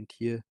plate, and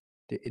here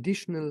the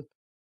additional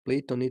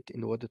plate on it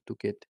in order to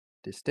get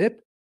the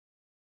step.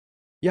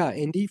 Yeah,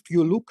 and if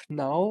you look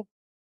now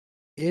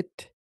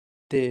at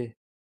the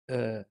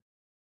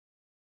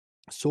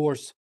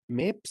source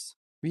maps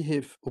we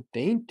have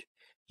obtained,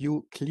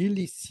 you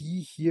clearly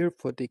see here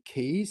for the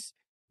case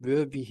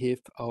where we have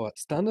our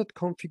standard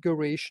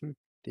configuration,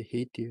 the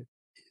height here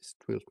is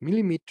 12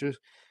 millimeters,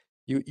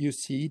 you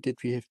see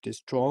that we have the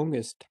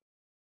strongest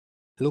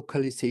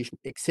localization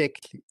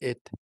exactly at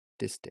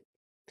the step.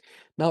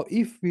 Now,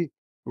 if we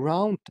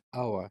round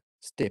our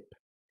step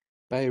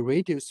by a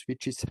radius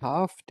which is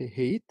half the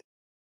height,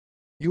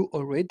 you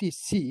already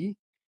see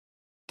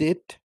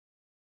that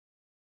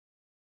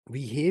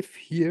we have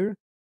here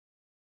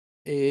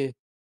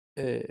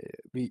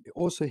we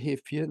also have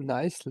here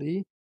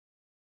nicely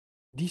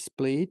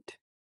displayed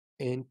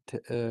and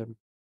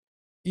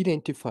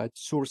identified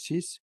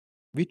sources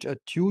which are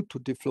due to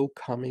the flow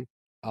coming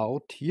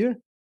out here.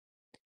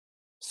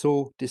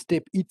 So the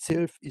step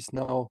itself is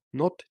now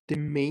not the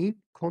main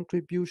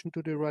contribution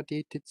to the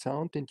radiated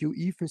sound, and you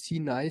even see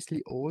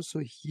nicely also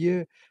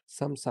here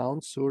some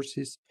sound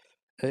sources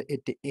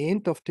at the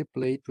end of the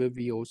plate where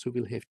we also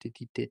will have the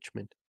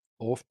detachment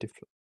of the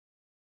flow.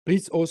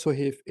 Please also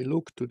have a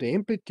look to the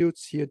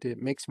amplitudes. Here the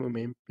maximum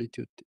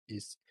amplitude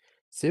is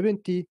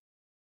 70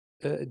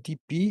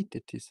 dB,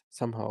 that is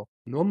somehow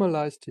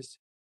normalized this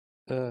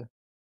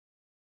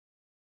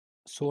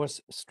source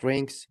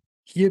strength.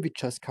 Here we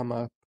just come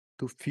up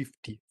to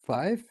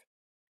 55.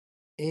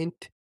 And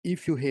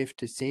if you have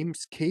the same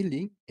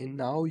scaling and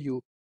now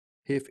you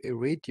have a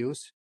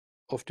radius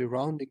of the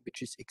rounding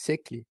which is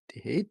exactly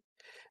the height,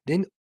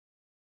 then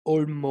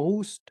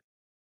almost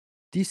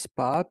this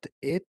part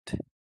at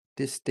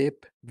the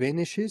step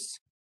vanishes,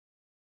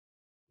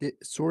 the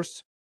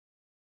source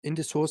in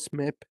the source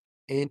map,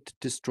 and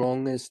the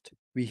strongest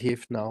we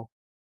have now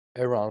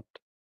around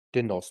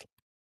the nozzle.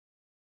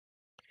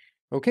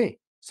 Okay,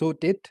 so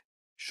that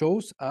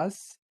shows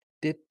us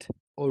that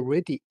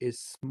already a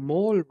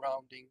small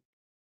rounding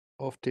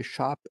of the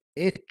sharp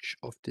edge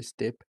of the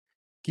step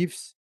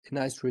gives a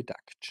nice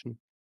reduction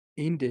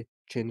in the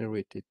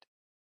generated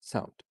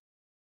sound.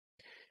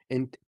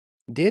 And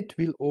that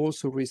will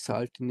also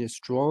result in a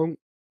strong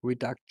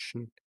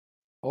reduction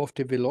of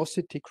the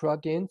velocity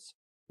gradients.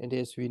 And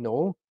as we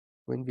know,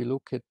 when we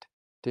look at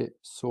the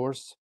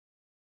source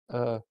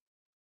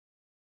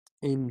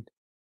in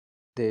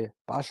the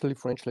partial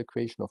differential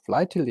equation of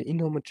light hill, the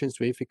inhomogeneous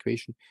wave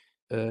equation,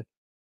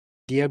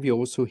 there we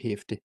also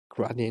have the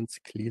gradients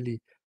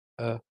clearly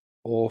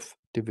of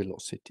the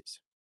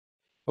velocities.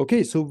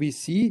 Okay, so we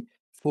see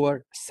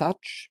for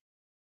such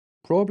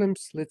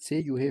problems, let's say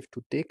you have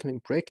to tackle in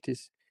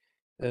practice,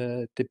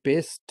 the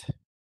best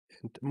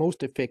and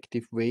most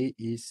effective way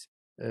is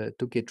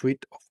to get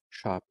rid of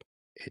sharp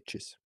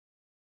edges.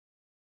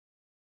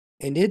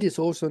 And that is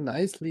also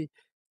nicely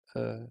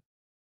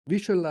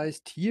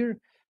visualized here,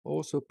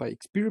 also by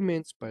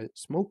experiments, by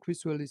smoke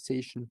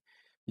visualization.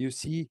 You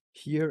see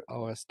here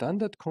our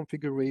standard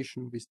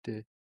configuration with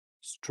the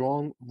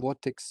strong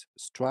vortex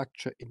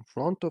structure in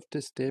front of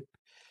the step.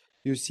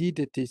 You see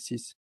that this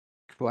is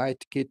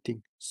quite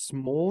getting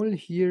small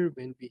here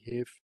when we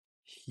have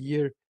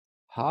here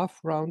half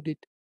rounded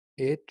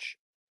edge,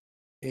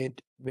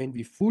 and when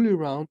we fully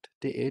round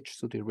the edge,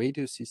 so the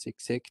radius is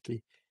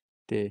exactly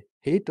the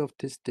height of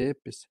the step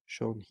is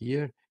shown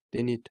here,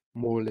 then it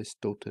more or less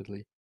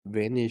totally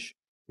vanish.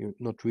 You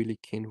not really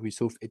can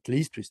resolve, at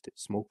least with the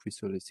smoke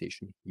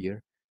visualization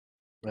here,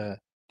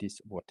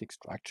 this vortex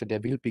structure.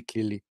 There will be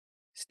clearly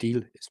still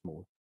a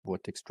small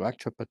vortex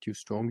structure, but you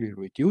strongly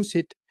reduce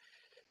it.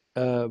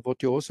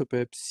 What you also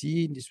perhaps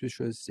see in this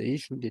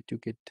visualization, that you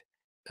get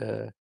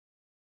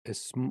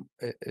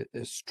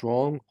a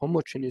strong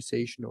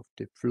homogenization of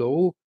the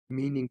flow,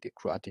 meaning the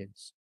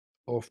gradients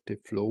of the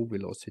flow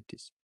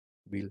velocities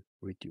will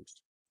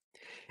reduce.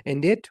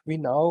 And that we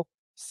now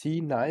see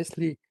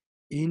nicely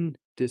in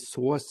the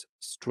source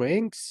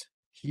strengths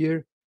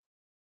here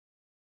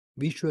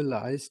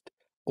visualized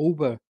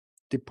over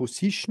the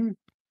position.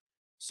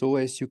 So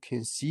as you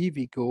can see,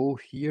 we go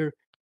here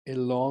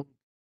along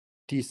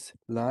this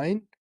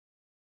line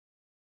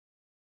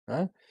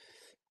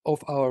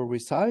of our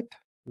result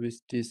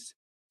with this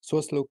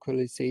source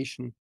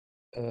localization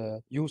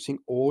using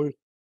all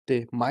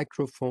the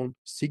microphone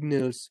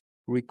signals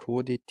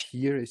recorded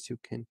here, as you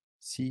can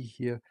see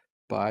here,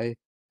 by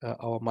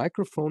our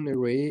microphone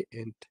array,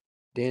 and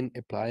then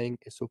applying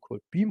a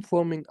so-called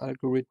beamforming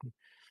algorithm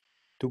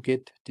to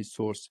get the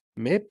source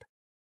map.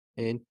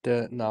 And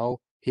now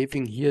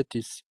having here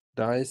this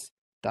nice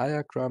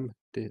diagram,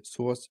 the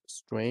source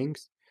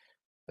strength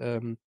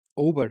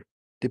over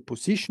the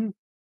position,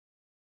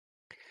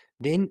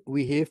 then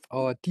we have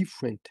our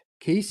different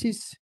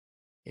cases.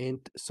 And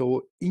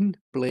so in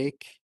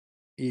black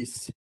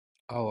is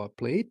our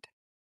plate,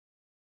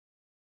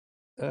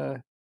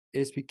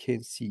 as we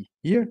can see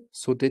here.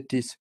 So that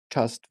is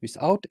just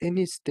without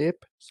any step.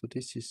 So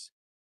this is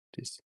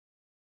this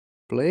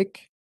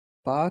black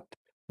part,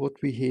 what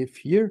we have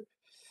here.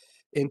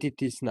 And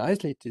it is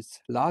nicely, it is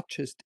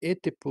largest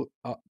at the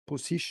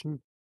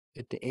position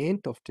at the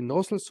end of the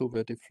nozzle, so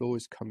where the flow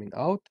is coming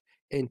out,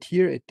 and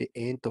here at the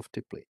end of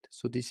the blade.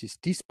 So this is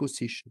this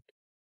position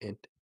and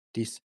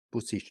this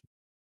position.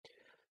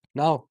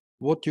 Now,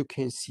 what you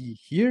can see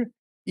here,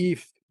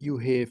 if you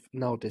have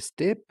now the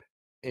step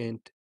and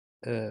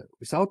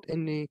without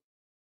any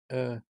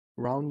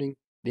rounding,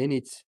 then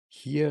it's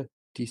here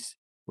this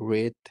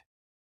red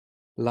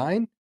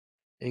line,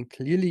 and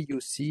clearly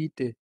you see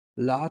the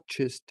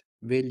largest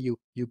value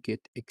you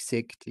get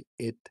exactly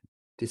at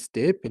the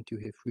step, and you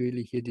have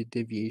really here the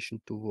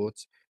deviation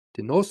towards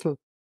the nozzle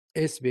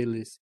as well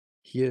as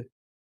here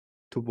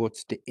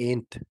towards the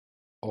end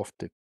of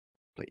the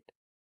blade.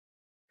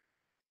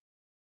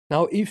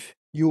 Now if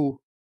you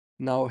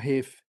now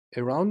have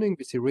a rounding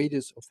with a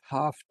radius of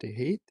half the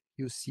head,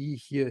 you see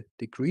here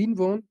the green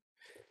one,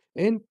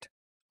 and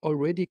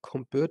already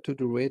compared to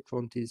the red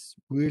one, this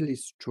really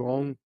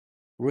strong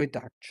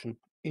reduction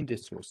in the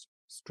source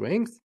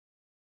strength.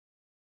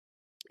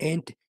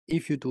 And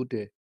if you do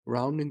the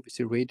rounding with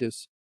a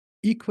radius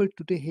equal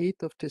to the height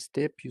of the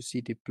step, you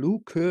see the blue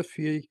curve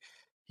here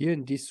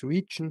in this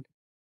region.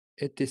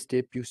 At the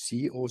step, you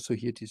see also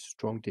here this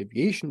strong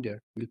deviation.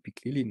 There will be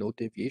clearly no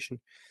deviation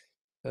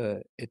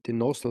at the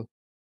nozzle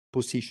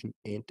position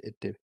and at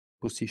the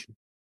position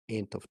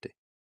end of the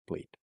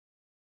blade.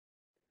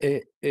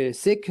 A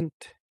second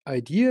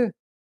idea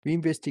we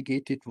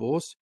investigated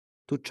was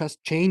to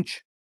just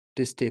change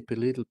the step a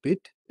little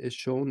bit, as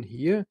shown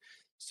here.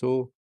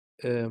 So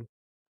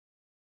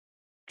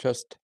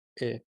just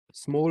a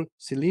small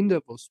cylinder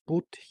was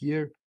put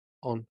here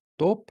on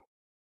top,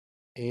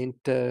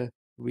 and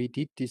we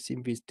did this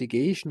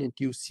investigation, and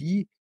you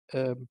see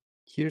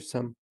here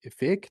some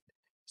effect.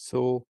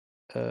 So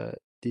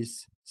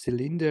this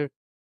cylinder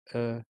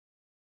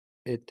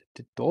at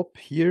the top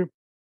here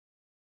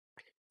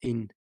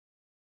in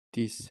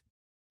this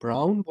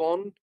brown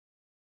one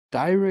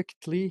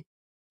directly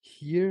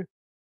here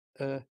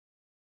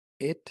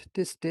at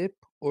the step,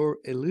 or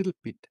a little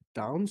bit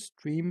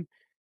downstream,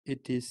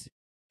 it is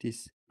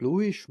this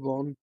bluish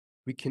one.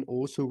 We can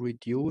also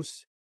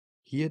reduce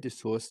here the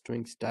source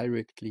strength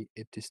directly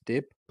at the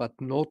step, but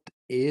not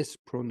as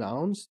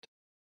pronounced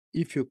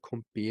if you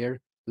compare,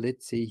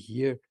 let's say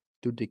here,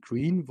 to the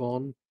green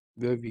one,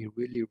 where we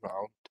really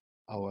round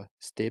our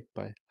step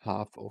by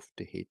half of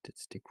the head.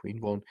 That's the green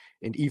one,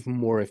 and even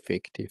more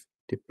effective,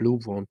 the blue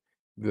one,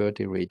 where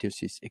the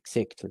radius is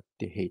exactly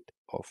the head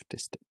of the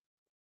step.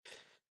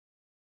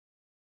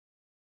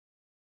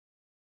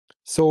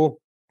 So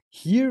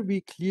here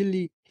we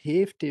clearly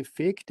have the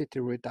effect that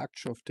the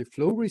reduction of the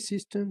flow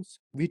resistance,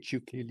 which you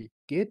clearly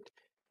get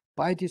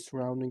by this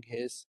rounding,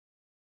 has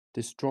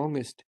the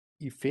strongest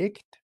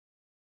effect,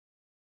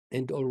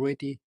 and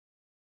already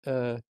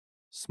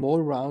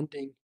small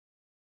rounding,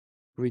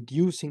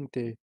 reducing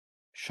the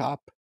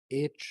sharp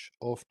edge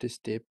of the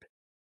step,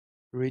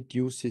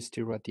 reduces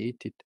the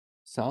radiated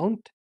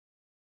sound.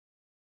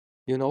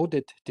 You know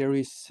that there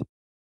is,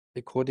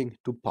 according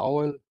to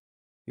Powell,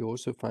 you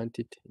also find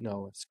it in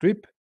our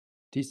script,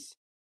 this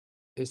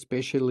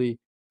especially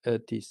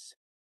this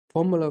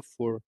formula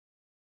for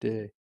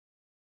the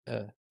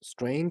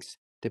strength,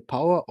 the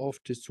power of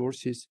the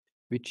sources,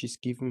 which is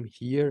given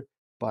here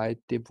by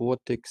the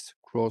vortex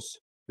cross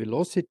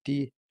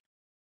velocity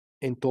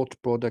and dot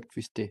product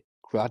with the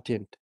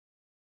gradient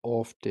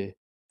of the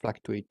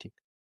fluctuating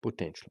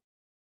potential.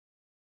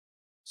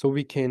 So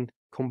we can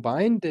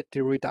combine that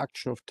the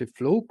reduction of the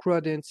flow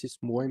gradients is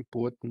more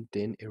important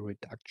than a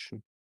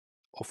reduction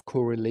of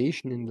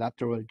correlation in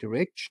lateral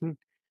direction,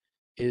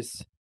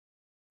 as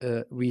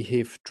we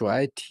have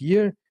tried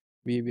here,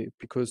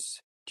 because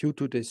due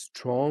to the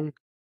strong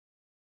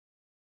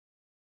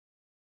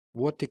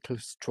vertical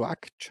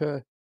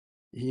structure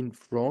in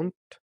front,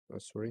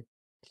 sorry,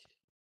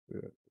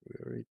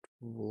 where it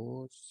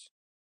was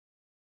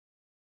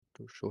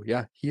to show,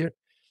 yeah, here,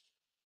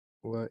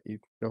 or if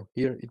no,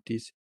 here it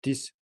is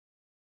this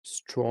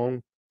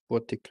strong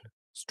vertical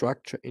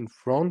structure in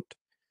front,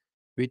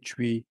 which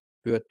we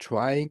were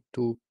trying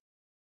to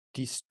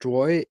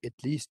destroy at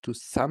least to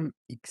some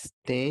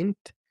extent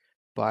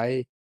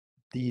by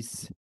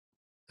these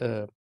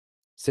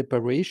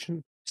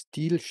separation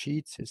steel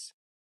sheets, as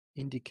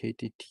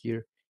indicated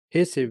here,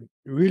 has a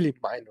really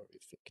minor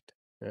effect.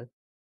 Yeah?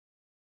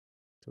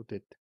 So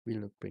that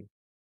will not bring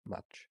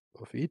much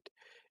of it.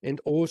 And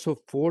also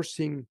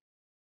forcing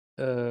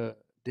the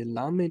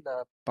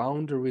laminar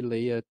boundary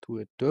layer to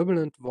a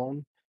turbulent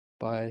one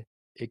by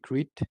a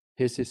grid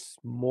has a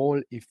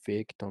small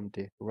effect on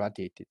the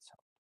radiated sound.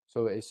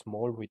 So a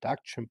small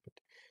reduction, but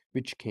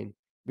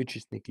which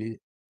is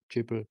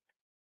negligible.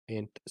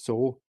 And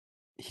so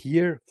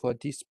here, for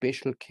this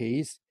special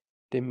case,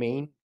 the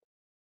main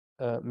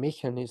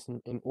mechanism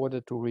in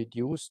order to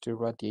reduce the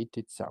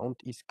radiated sound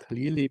is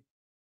clearly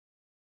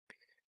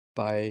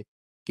by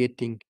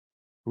getting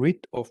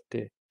rid of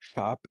the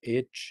sharp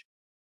edge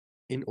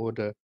in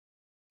order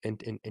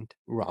and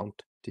round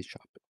the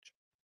sharp edge.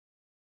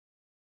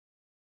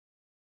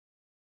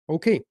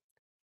 Okay,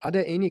 are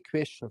there any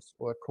questions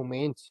or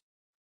comments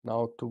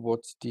now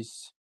towards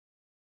this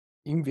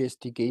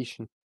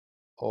investigation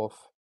of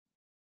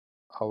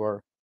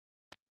our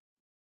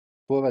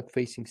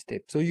forward-facing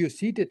step. So you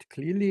see that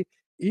clearly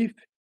if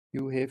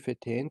you have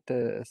at hand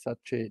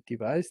such a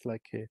device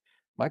like a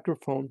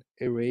microphone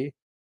array,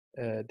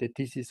 that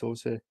this is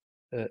also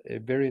a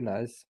very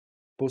nice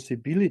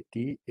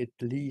possibility, at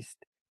least,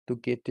 to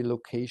get the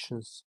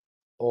locations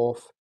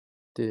of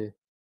the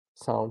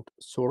sound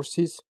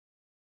sources.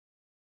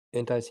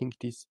 And I think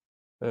this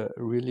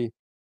really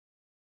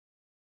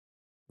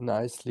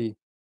nicely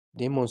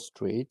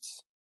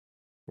demonstrates,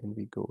 when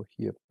we go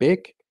here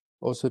back,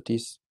 also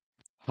this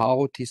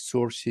how these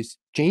sources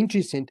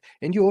changes, and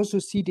you also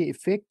see the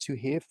effects you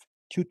have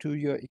due to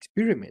your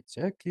experiments.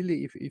 Yeah,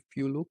 clearly, if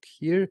you look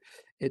here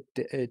at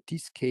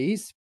this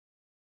case,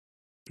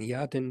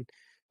 yeah, then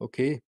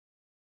okay,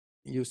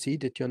 you see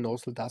that your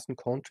nozzle doesn't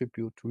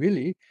contribute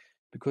really,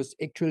 because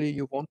actually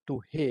you want to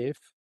have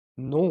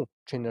no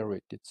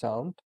generated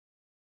sound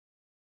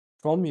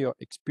from your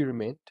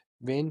experiment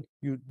when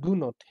you do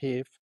not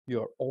have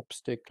your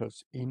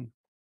obstacles in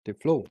the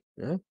flow.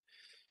 Yeah?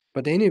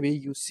 But anyway,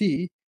 you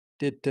see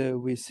that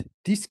with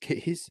this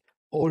case,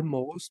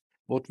 almost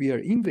what we are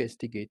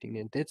investigating,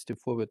 and that's the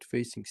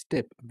forward-facing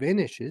step,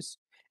 vanishes,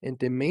 and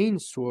the main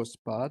source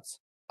parts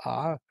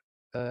are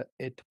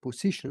at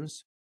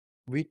positions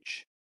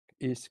which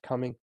is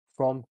coming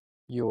from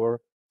your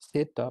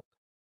setup,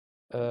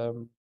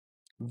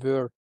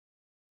 where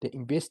the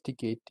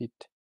investigated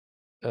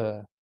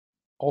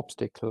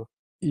obstacle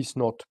is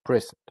not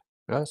present.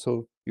 Yeah?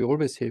 So you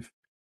always have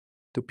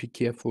to be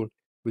careful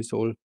with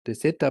all the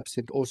setups,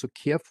 and also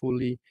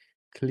carefully,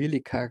 clearly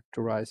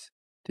characterize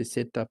the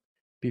setup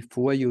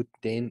before you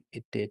then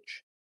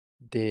attach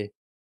the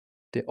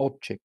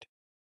object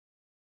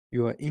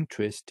you are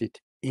interested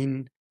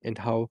in, and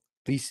how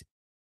this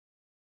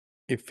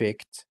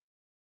affects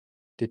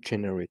the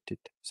generated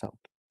sound.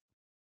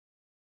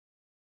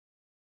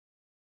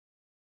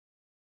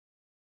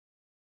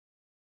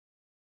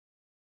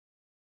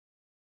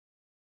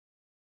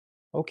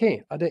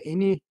 Okay, are there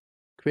any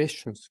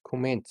questions,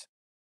 comments?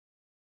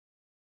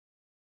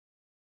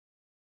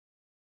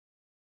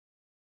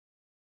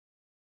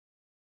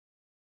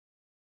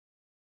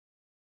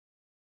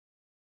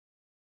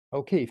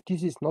 Okay, if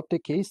this is not the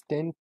case,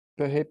 then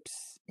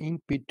perhaps in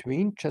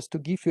between, just to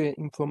give you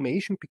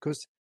information,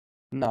 because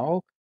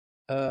now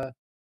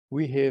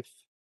we have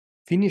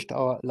finished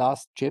our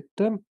last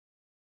chapter.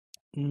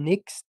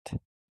 Next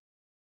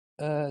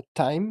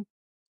time,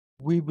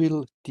 we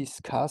will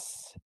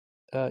discuss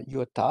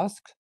your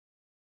task,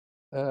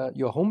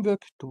 your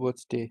homework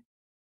towards the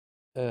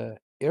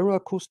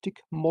aeroacoustic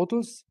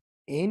models,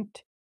 and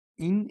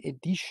in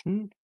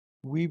addition,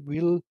 we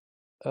will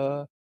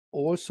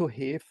also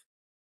have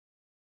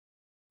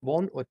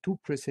 1 or 2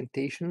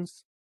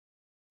 presentations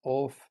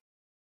of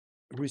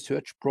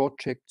research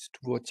projects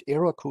towards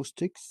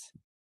aeroacoustics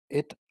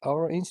at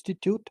our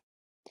institute.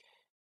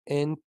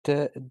 And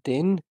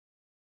then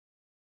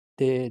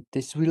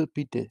this will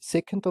be the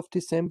 2nd of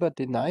December.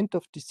 The 9th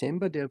of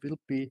December, there will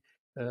be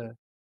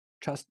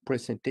just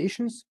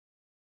presentations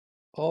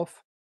of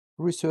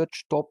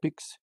research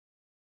topics,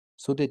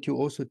 so that you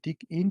also dig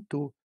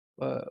into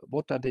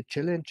what are the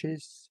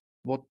challenges,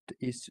 what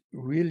is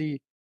really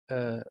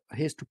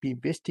has to be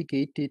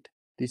investigated.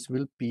 This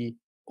will be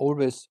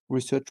always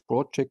research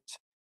projects,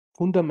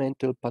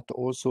 fundamental, but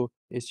also,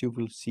 as you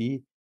will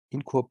see,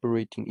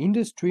 incorporating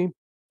industry.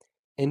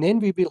 And then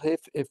we will have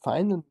a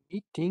final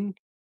meeting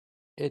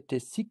at the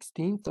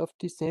 16th of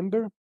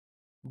December,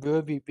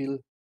 where we will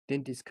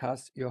then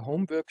discuss your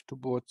homework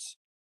towards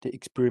the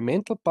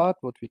experimental part,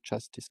 what we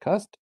just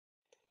discussed.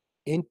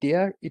 And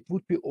there it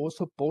would be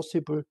also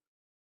possible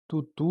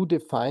to do the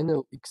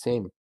final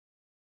exam.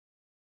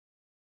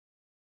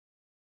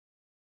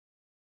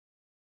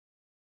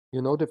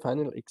 You know, the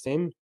final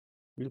exam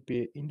will be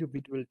an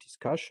individual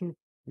discussion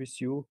with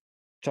you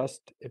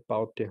just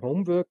about the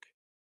homework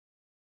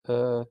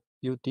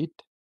you did,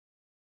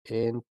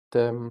 and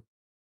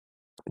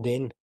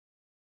then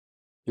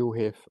you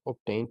have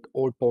obtained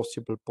all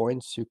possible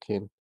points you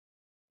can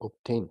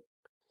obtain.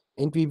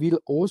 And we will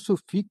also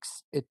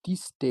fix at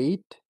this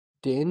date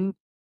then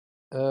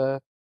the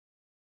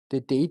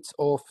dates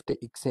of the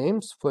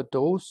exams for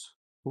those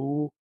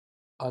who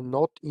are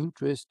not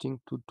interesting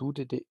to do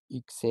the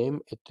exam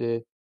at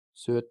the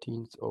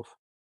 13th of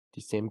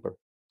December.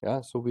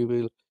 Yeah, so we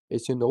will,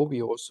 as you know,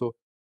 we also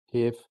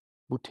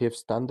would have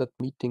standard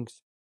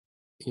meetings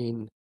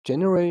in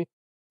January,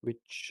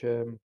 which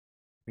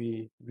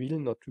we will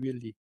not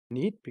really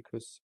need,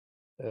 because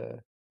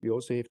we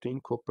also have to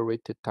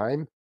incorporate the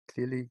time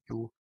clearly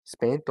you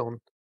spent on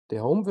the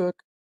homework.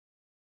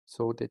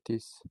 So that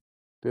is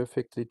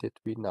perfectly that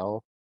we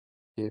now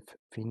have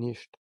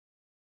finished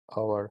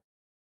our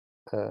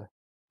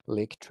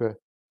lecture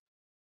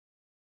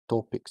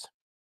topics.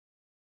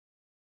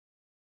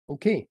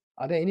 Okay,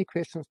 are there any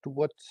questions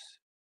towards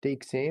the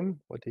exam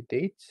or the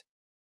dates?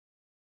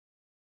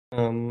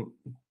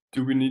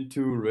 Do we need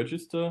to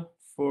register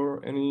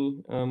for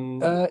any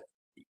Yeah,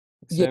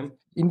 exam?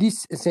 in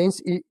this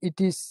sense,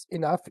 it is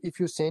enough if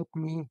you send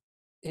me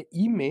an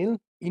email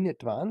in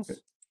advance. Okay.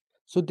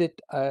 so that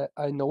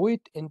I know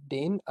it, and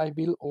then I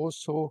will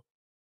also,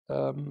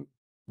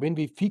 when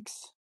we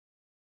fix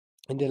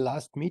in the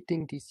last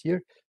meeting this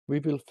year, we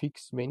will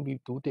fix when we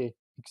do the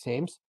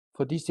exams.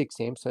 For these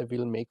exams, I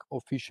will make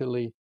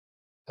officially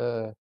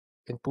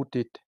and put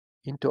it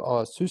into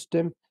our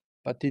system,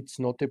 but it's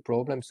not a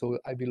problem. So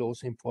I will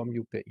also inform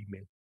you per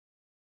email.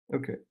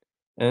 Okay.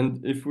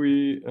 And if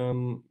we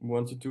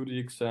want to do the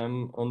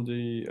exam on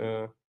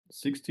the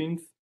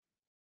 16th,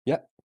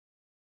 Yeah.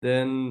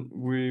 then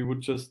we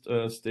would just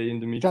stay in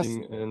the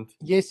meeting and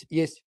yes,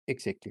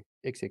 exactly.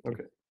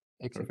 okay,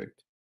 Exactly.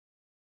 perfect.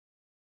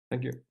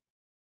 Thank you.